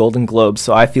and the Golden Globe,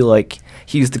 so I feel like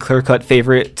he's the clear-cut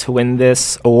favorite to win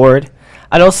this award.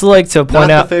 I'd also like to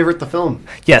point out... Not the favorite, the film.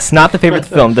 Yes, not the favorite,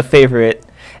 the film. The favorite,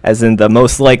 as in the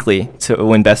most likely to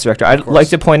win Best Director. I'd like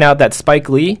to point out that Spike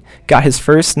Lee got his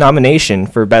first nomination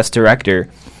for Best Director,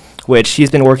 which he's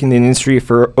been working in the industry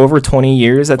for over 20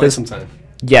 years at this... some time.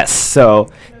 Yes, so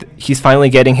he's finally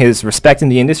getting his respect in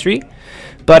the industry.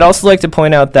 But I'd also like to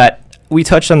point out that we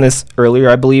touched on this earlier.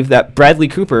 I believe that Bradley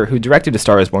Cooper, who directed A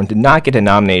Star Is Born, did not get a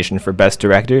nomination for Best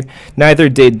Director. Neither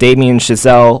did Damien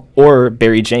Chazelle or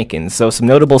Barry Jenkins. So some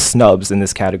notable snubs in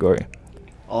this category.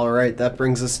 All right, that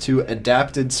brings us to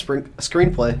adapted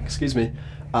screenplay. Excuse me.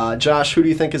 Josh, who do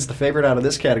you think is the favorite out of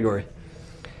this category?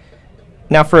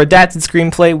 Now, for adapted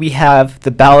screenplay, we have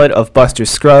The Ballad of Buster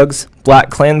Scruggs, Black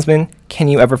Klansman, Can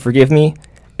You Ever Forgive Me,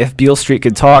 If Beale Street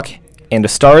Could Talk, and A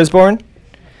Star Is Born.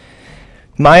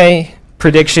 My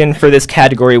prediction for this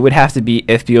category would have to be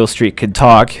If Beale Street Could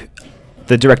Talk.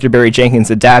 The director Barry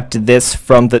Jenkins adapted this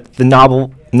from the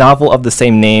novel of the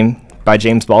same name by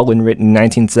James Baldwin, written in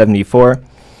 1974.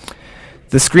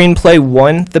 The screenplay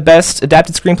won the Best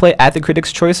Adapted Screenplay at the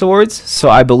Critics' Choice Awards, so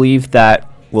I believe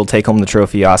that will take home the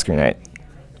trophy Oscar night.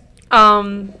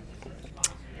 I'm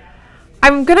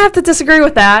gonna have to disagree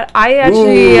with that. I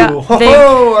actually think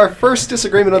our first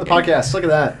disagreement on the podcast. Look at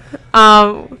that.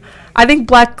 I think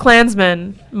Black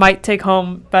Klansman might take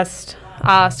home Best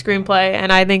Screenplay,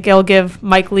 and I think it'll give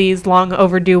Mike Lee's long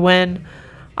overdue win.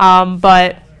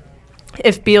 But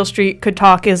If Beale Street Could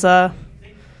Talk is up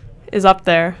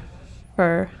there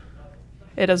for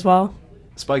it as well.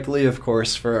 Spike Lee, of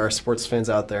course, for our sports fans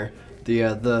out there.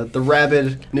 The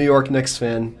rabid New York Knicks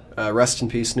fan. Rest in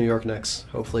peace, New York Knicks.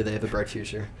 Hopefully they have a bright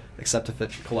future, except if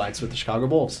it collides with the Chicago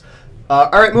Bulls.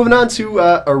 All right, moving on to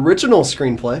original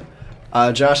screenplay.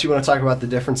 Josh, you want to talk about the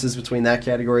differences between that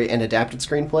category and adapted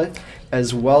screenplay,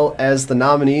 as well as the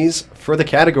nominees for the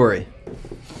category?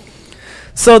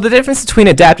 So the difference between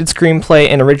adapted screenplay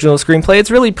and original screenplay,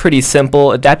 it's really pretty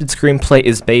simple. Adapted screenplay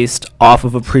is based off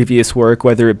of a previous work,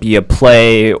 whether it be a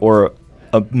play or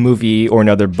a movie or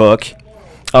another book,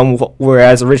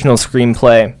 whereas original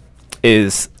screenplay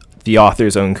is the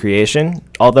author's own creation,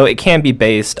 although it can be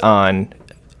based on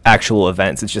actual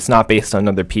events. It's just not based on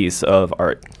another piece of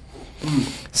art.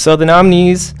 So the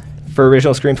nominees for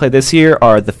original screenplay this year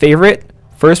are The Favorite,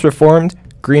 First Reformed,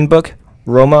 Green Book,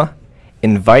 Roma,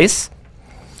 and Vice.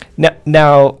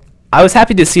 Now, I was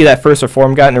happy to see that First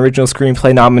Reformed got an original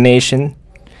screenplay nomination.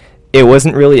 It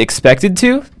wasn't really expected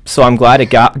to, so I'm glad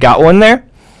it got one there.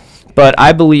 But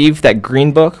I believe that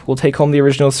Green Book will take home the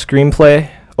original screenplay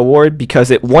award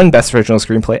because it won Best Original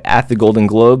Screenplay at the Golden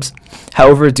Globes.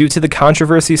 However, due to the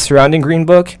controversy surrounding Green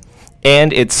Book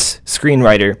and its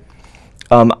screenwriter,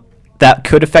 that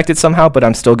could affect it somehow, but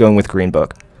I'm still going with Green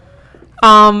Book.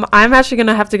 I'm actually going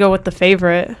to have to go with The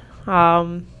Favorite.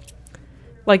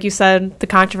 Like you said, the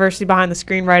controversy behind the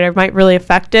screenwriter might really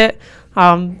affect it.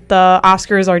 The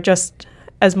Oscars are just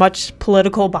as much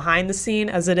political behind the scene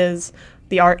as it is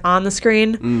the art on the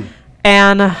screen.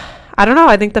 And I don't know,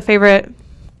 I think The Favorite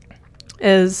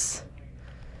is,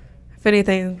 if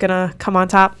anything, gonna come on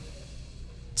top.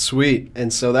 Sweet.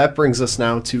 And so that brings us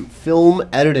now to film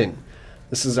editing.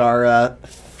 This is our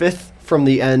fifth from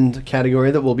the end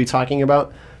category that we'll be talking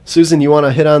about. Susan, you want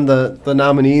to hit on the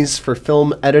nominees for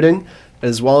film editing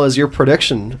as well as your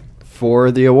prediction for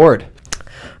the award?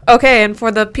 Okay, and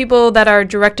for the people that are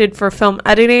directed for film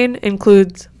editing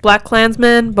includes Black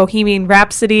Klansman, Bohemian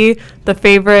Rhapsody, The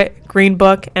Favorite, Green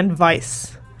Book, and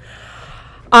Vice.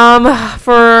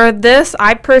 For this,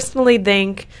 I personally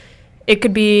think it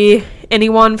could be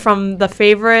anyone from The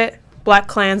Favorite, Black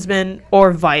Klansman,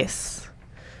 or Vice.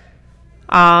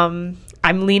 I'm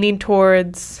leaning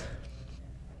towards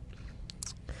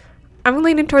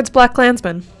Black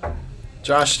Klansman.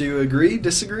 Josh, do you agree,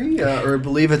 disagree, or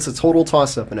believe it's a total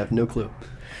toss-up and have no clue?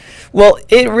 Well,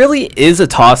 it really is a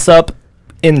toss-up.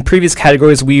 In previous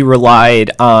categories, we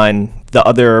relied on the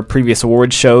other previous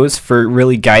award shows for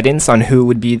really guidance on who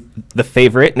would be the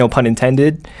favorite, no pun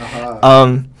intended.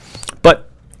 But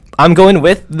I'm going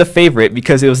with The Favorite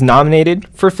because it was nominated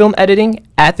for film editing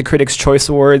at the Critics' Choice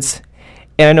Awards.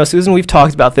 And I know, Susan, we've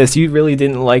talked about this. You really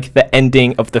didn't like the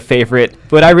ending of The Favorite,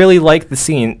 but I really like the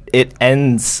scene. It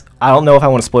ends, I don't know if I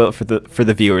want to spoil it for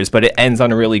the viewers, but it ends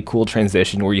on a really cool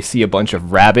transition where you see a bunch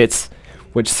of rabbits,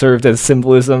 which served as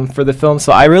symbolism for the film.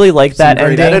 So I really like that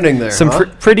ending. Some great editing there, Some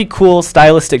pretty cool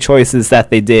stylistic choices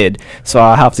that they did. So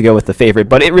I'll have to go with The Favorite,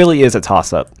 but it really is a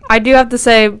toss-up. I do have to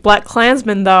say Black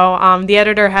Klansman, though. The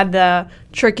editor had the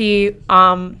tricky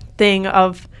thing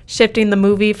of shifting the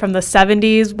movie from the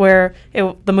 70s where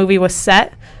the movie was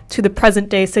set to the present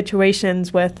day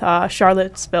situations with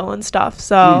Charlottesville and stuff.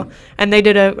 So, and they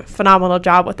did a phenomenal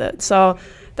job with it. So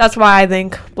that's why I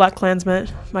think BlacKkKlansman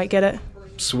might get it.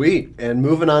 Sweet. And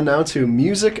moving on now to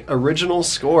music original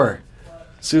score.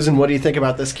 Susan, what do you think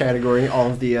about this category? All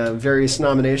of the various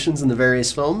nominations in the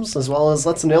various films, as well as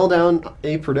let's nail down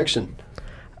a prediction.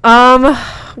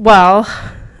 Well,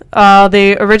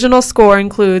 the original score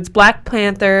includes Black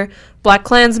Panther,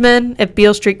 BlacKkKlansman, If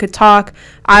Beale Street Could Talk,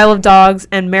 Isle of Dogs,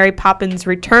 and Mary Poppins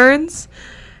Returns.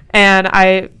 And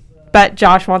I bet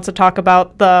Josh wants to talk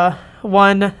about the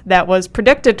one that was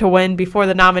predicted to win before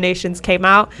the nominations came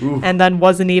out and then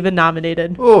wasn't even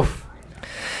nominated. Oof.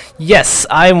 Yes,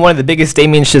 I am one of the biggest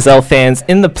Damien Chazelle fans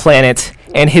in the planet,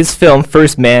 and his film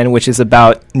First Man, which is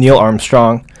about Neil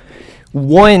Armstrong,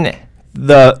 won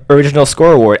the original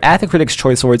score award at the Critics'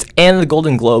 Choice Awards and the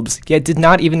Golden Globes, yet did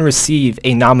not even receive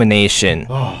a nomination.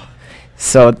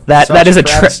 So that is a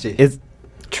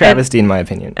travesty in my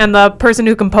opinion. And the person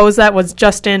who composed that was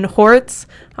Justin Hortz,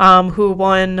 who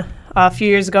won a few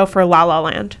years ago for La La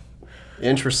Land.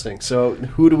 Interesting. So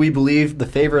who do we believe the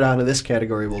favorite out of this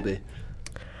category will be?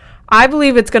 I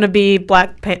believe it's going to be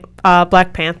Black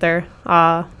Panther.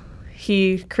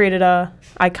 He created a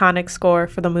iconic score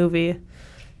for the movie.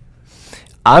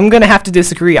 I'm going to have to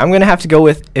disagree. I'm going to have to go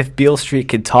with If Beale Street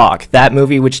Could Talk. That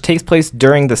movie, which takes place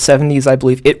during the 70s, I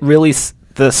believe,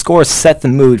 the score set the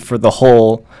mood for the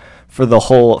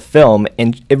whole film,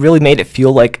 and it really made it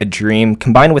feel like a dream,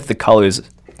 combined with the colors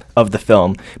of the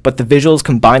film. But the visuals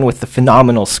combined with the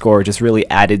phenomenal score just really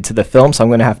added to the film, so I'm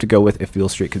going to have to go with If Beale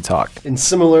Street Could Talk. And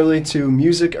similarly to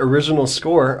music original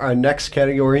score, our next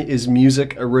category is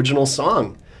music original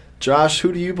song. Josh,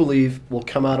 who do you believe will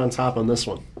come out on top on this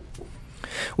one?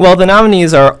 Well, the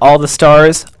nominees are All the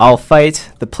Stars, I'll Fight,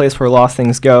 The Place Where Lost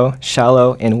Things Go,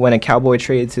 Shallow, and When a Cowboy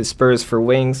Trades His Spurs for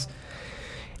Wings.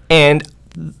 And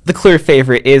the clear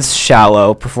favorite is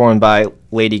Shallow, performed by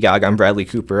Lady Gaga and Bradley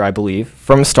Cooper, I believe,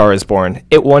 from A Star Is Born.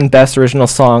 It won Best Original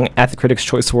Song at the Critics'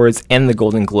 Choice Awards and the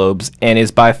Golden Globes, and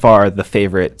is by far the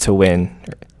favorite to win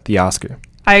the Oscar.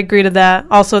 I agree to that.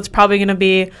 Also, it's probably going to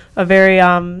be a very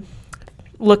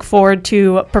look forward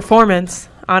to performance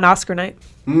on Oscar night.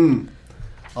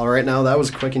 All right, now that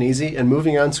was quick and easy. And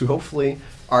moving on to hopefully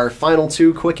our final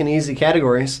two quick and easy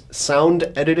categories, sound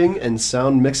editing and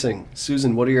sound mixing.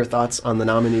 Susan, what are your thoughts on the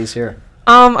nominees here?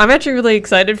 I'm actually really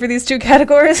excited for these two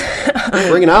categories.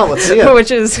 Bring it out. Let's see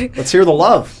it. Let's hear the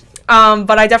love.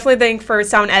 But I definitely think for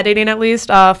sound editing, at least,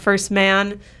 First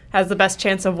Man has the best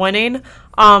chance of winning.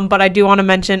 But I do want to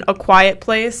mention A Quiet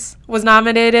Place was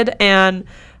nominated, and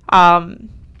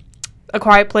A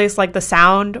Quiet Place, like the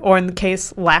sound, or in the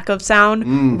case, lack of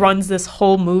sound, runs this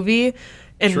whole movie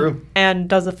and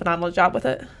does a phenomenal job with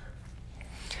it.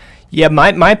 Yeah,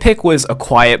 my pick was A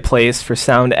Quiet Place for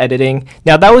sound editing.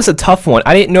 Now, that was a tough one.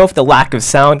 I didn't know if the lack of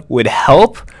sound would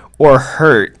help or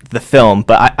hurt the film,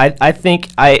 but I think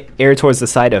I err towards the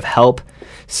side of help,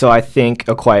 so I think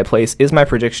A Quiet Place is my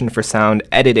prediction for sound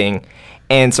editing.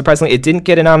 And surprisingly, it didn't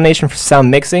get a nomination for sound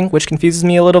mixing, which confuses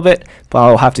me a little bit, but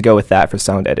I'll have to go with that for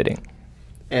sound editing.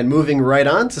 And moving right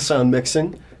on to sound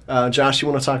mixing, Josh, you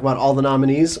want to talk about all the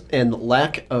nominees and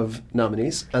lack of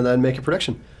nominees, and then make a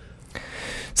prediction.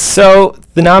 So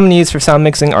the nominees for sound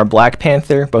mixing are Black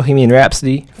Panther, Bohemian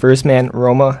Rhapsody, First Man,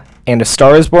 Roma, and A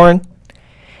Star Is Born.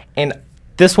 And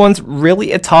this one's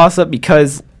really a toss-up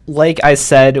because, like I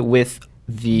said with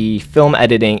the film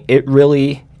editing, it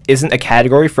really isn't a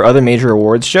category for other major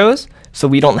awards shows. So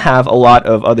we don't have a lot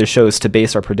of other shows to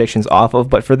base our predictions off of.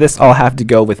 But for this, I'll have to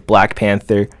go with Black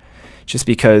Panther just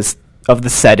because of the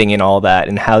setting and all that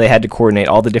and how they had to coordinate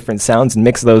all the different sounds and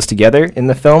mix those together in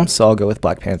the film. So I'll go with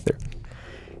Black Panther.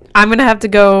 I'm going to have to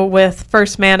go with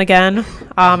First Man again.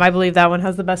 I believe that one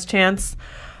has the best chance.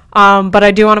 But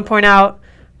I do want to point out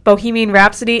Bohemian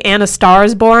Rhapsody and A Star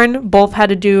Is Born both had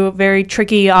to do very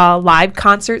tricky live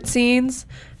concert scenes.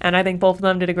 And I think both of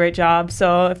them did a great job.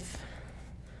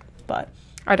 But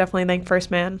I definitely think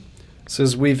First Man. So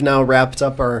as we've now wrapped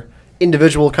up our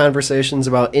individual conversations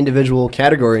about individual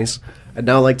categories, I'd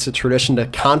now like to transition to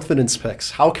confidence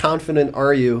picks. How confident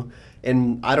are you?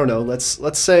 And I don't know, let's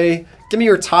say, give me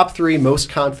your top three most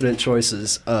confident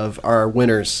choices of our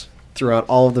winners throughout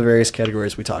all of the various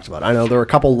categories we talked about. I know there were a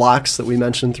couple locks that we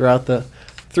mentioned throughout the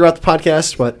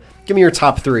podcast, but give me your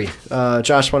top three.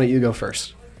 Josh, why don't you go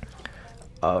first?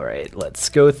 All right, let's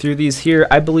go through these here.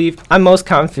 I believe I'm most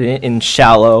confident in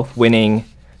Shallow winning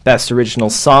Best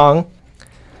Original Song.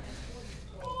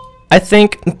 I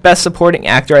think Best Supporting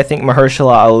Actor, I think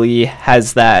Mahershala Ali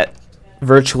has that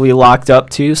virtually locked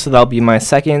up too, so that'll be my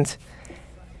second.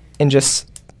 And just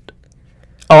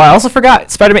Oh, I also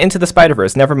forgot Spider-Man Into the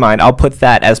Spider-Verse. Never mind. I'll put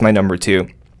that as my number 2.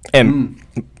 And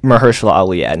Mahershala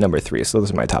Ali at number 3. So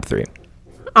those are my top 3.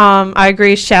 I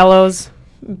agree. Shallows,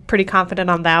 pretty confident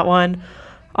on that one.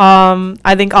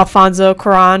 I think Alfonso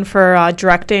Cuarón for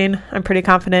directing. I'm pretty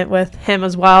confident with him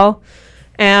as well.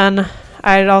 And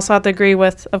I'd also have to agree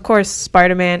with, of course,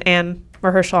 Spider-Man and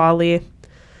Mahershala Ali.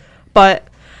 But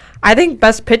I think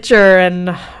Best Picture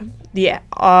and the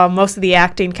most of the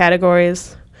acting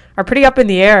categories are pretty up in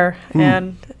the air,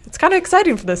 and it's kind of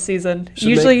exciting for this season.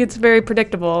 Usually it's very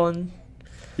predictable. And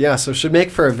yeah, so should make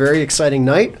for a very exciting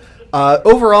night.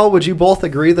 Overall, would you both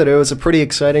agree that it was a pretty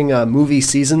exciting movie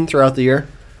season throughout the year?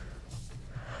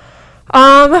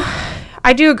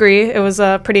 I do agree. It was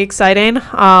pretty exciting.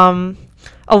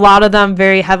 A lot of them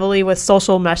very heavily with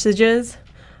social messages.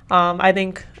 I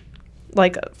think,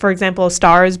 like, for example, A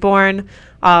Star is Born.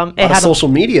 It had social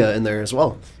media in there as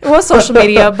well. It was social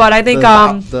media, but I think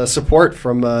the support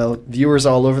from viewers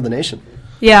all over the nation.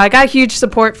 Yeah, I got huge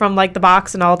support from like the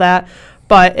box and all that.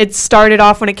 But it started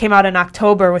off when it came out in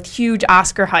October with huge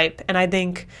Oscar hype, and I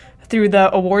think through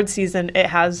the award season it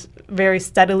has very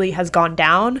steadily has gone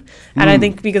down. And I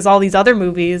think because all these other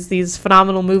movies, these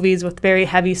phenomenal movies with very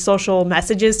heavy social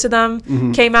messages to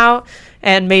them, came out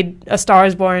and made A Star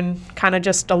is Born kind of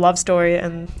just a love story,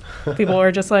 and people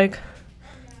were just like,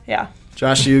 yeah.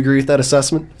 Josh, do you agree with that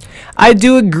assessment? I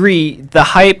do agree. The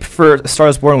hype for A Star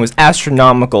is Born was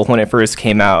astronomical when it first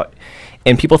came out,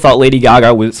 and people thought Lady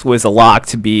Gaga was a lock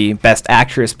to be Best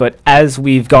Actress. But as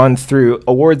we've gone through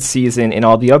awards season and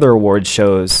all the other award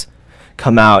shows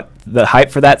come out, the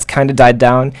hype for that's kind of died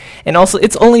down. And also,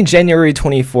 it's only January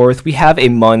 24th. We have a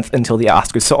month until the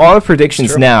Oscars. So all our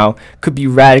predictions now could be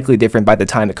radically different by the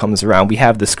time it comes around. We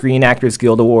have the Screen Actors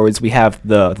Guild Awards. We have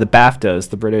the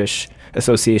BAFTAs, the British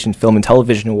Association Film and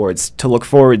Television Awards, to look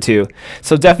forward to.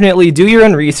 So definitely do your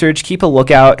own research. Keep a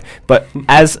lookout. But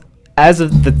as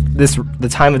of the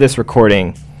time of this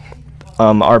recording,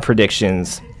 our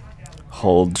predictions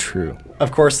hold true.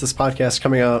 Of course, this podcast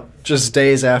coming out just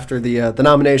days after the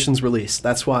nominations release.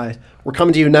 That's why we're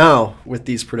coming to you now with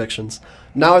these predictions.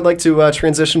 Now I'd like to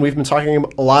transition. We've been talking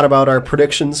a lot about our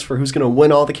predictions for who's going to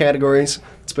win all the categories.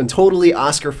 It's been totally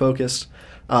Oscar-focused.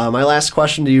 My last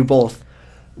question to you both.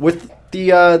 With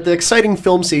the exciting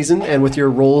film season and with your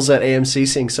roles at AMC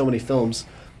seeing so many films,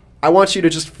 I want you to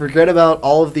just forget about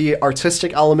all of the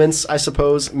artistic elements, I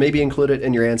suppose, maybe include it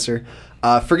in your answer.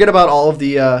 Forget about all of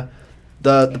the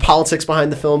politics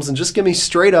behind the films and just give me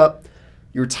straight up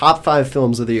your top 5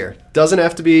 films of the year. Doesn't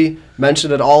have to be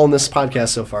mentioned at all in this podcast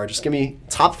so far. Just give me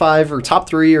top 5 or top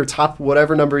 3 or top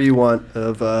whatever number you want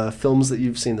of films that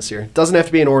you've seen this year. Doesn't have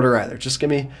to be in order either. Just give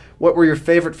me what were your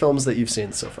favorite films that you've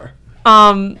seen so far.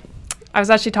 I was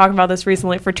actually talking about this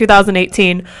recently for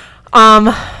 2018.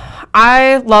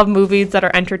 I love movies that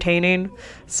are entertaining.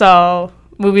 So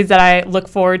movies that I look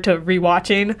forward to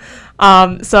rewatching.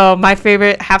 So my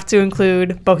favorite have to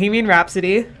include Bohemian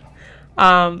Rhapsody,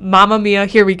 Mamma Mia,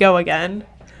 Here We Go Again,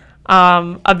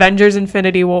 Avengers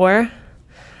Infinity War.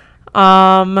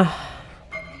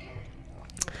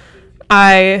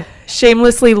 I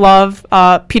shamelessly love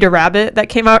Peter Rabbit that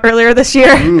came out earlier this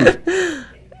year.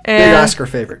 Big Oscar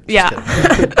favorite. Yeah.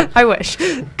 I wish.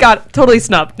 Got totally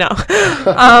snubbed now.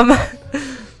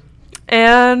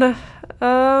 It's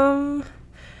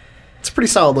a pretty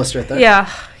solid list right there. Yeah.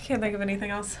 Can't think of anything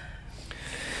else.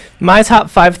 My top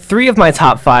 5, 3 of my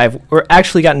top 5 were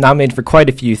actually got nominated for quite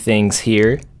a few things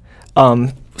here.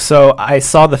 So I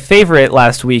saw The Favorite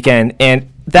last weekend,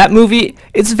 and that movie,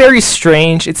 it's very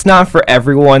strange. It's not for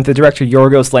everyone. The director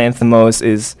Yorgos Lanthimos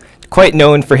is quite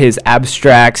known for his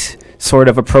abstract sort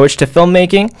of approach to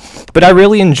filmmaking, but I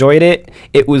really enjoyed it.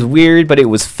 It was weird, but it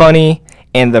was funny,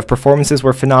 and the performances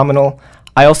were phenomenal.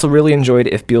 I also really enjoyed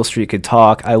If Beale Street Could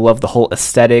Talk. I love the whole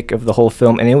aesthetic of the whole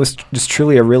film, and it was just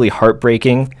truly a really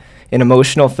heartbreaking and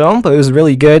emotional film, but it was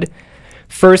really good.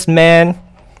 First Man,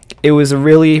 it was a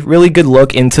really, really good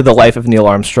look into the life of Neil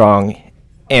Armstrong,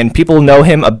 and people know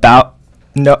about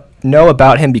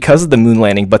him because of the moon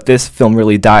landing, but this film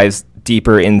really dives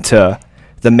deeper into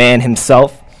the man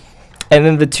himself. And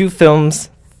then the 2 films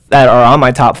that are on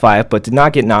my top 5 but did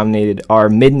not get nominated are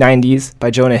Mid-90s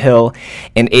by Jonah Hill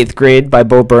and 8th Grade by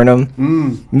Bo Burnham.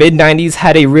 Mid-90s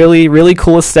had a really, really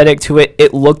cool aesthetic to it.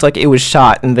 It looked like it was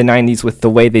shot in the 90s with the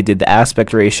way they did the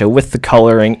aspect ratio, with the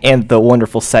coloring, and the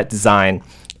wonderful set design.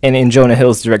 And in Jonah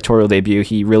Hill's directorial debut,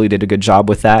 he really did a good job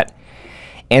with that.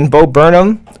 And Bo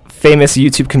Burnham, famous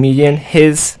YouTube comedian,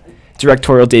 his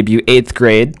directorial debut, 8th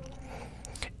Grade,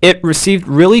 it received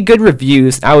really good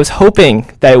reviews. I was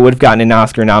hoping that it would have gotten an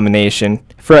Oscar nomination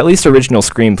for at least original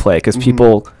screenplay, because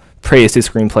people praised his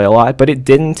screenplay a lot, but it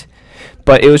didn't.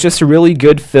 but it was just a really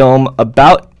good film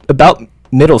about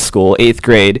middle school, 8th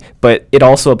grade, but it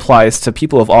also applies to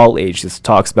people of all ages. It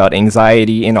talks about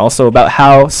anxiety and also about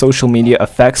how social media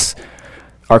affects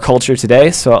our culture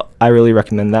today. So I really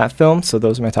recommend that film. So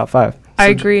those are my top 5. I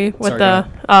agree with the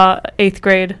 8th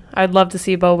grade. I'd love to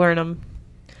see Bo Burnham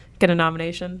get a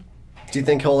nomination. Do you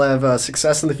think he'll have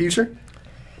success in the future?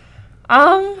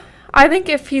 I think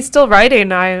if he's still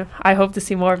writing, I hope to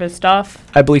see more of his stuff.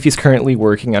 I believe he's currently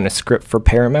working on a script for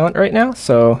Paramount right now.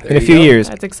 So There in a you few go. years.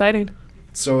 That's exciting.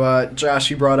 So, Josh,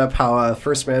 you brought up how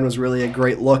First Man was really a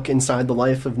great look inside the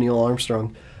life of Neil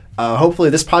Armstrong. Hopefully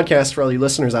this podcast for all you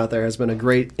listeners out there has been a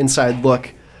great inside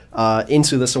look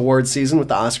into this award season with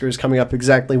the Oscars coming up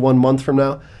exactly 1 month from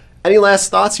now. Any last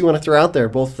thoughts you want to throw out there,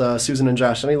 both Susan and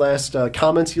Josh? Any last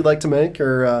comments you'd like to make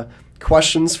or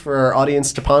questions for our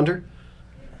audience to ponder?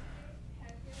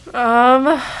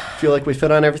 Feel like we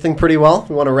fit on everything pretty well.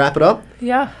 We want to wrap it up?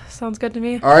 Yeah, sounds good to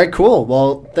me. All right, cool.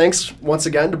 Well, thanks once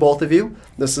again to both of you.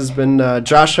 This has been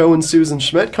Josh Ho and Susan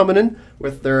Schmidt coming in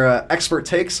with their expert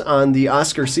takes on the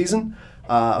Oscar season.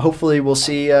 Hopefully we'll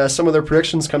see some of their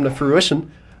predictions come to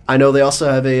fruition. I know they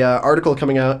also have a article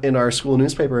coming out in our school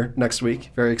newspaper next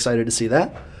week. Very excited to see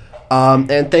that.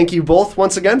 And thank you both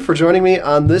once again for joining me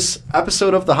on this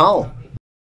episode of The Howl.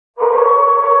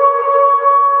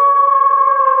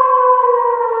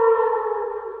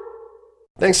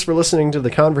 Thanks for listening to the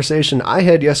conversation I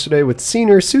had yesterday with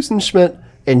senior Susan Schmidt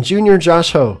and junior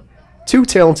Josh Ho, 2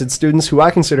 talented students who I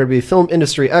consider to be film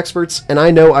industry experts, and I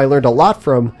know I learned a lot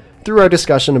from through our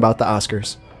discussion about the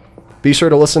Oscars. Be sure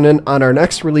to listen in on our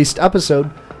next released episode,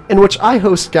 in which I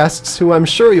host guests who I'm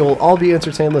sure you'll all be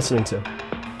entertained listening to.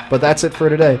 But that's it for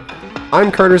today.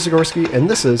 I'm Carter Zagorski, and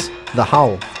this is The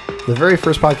Howl, the very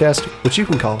first podcast which you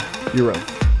can call your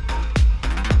own.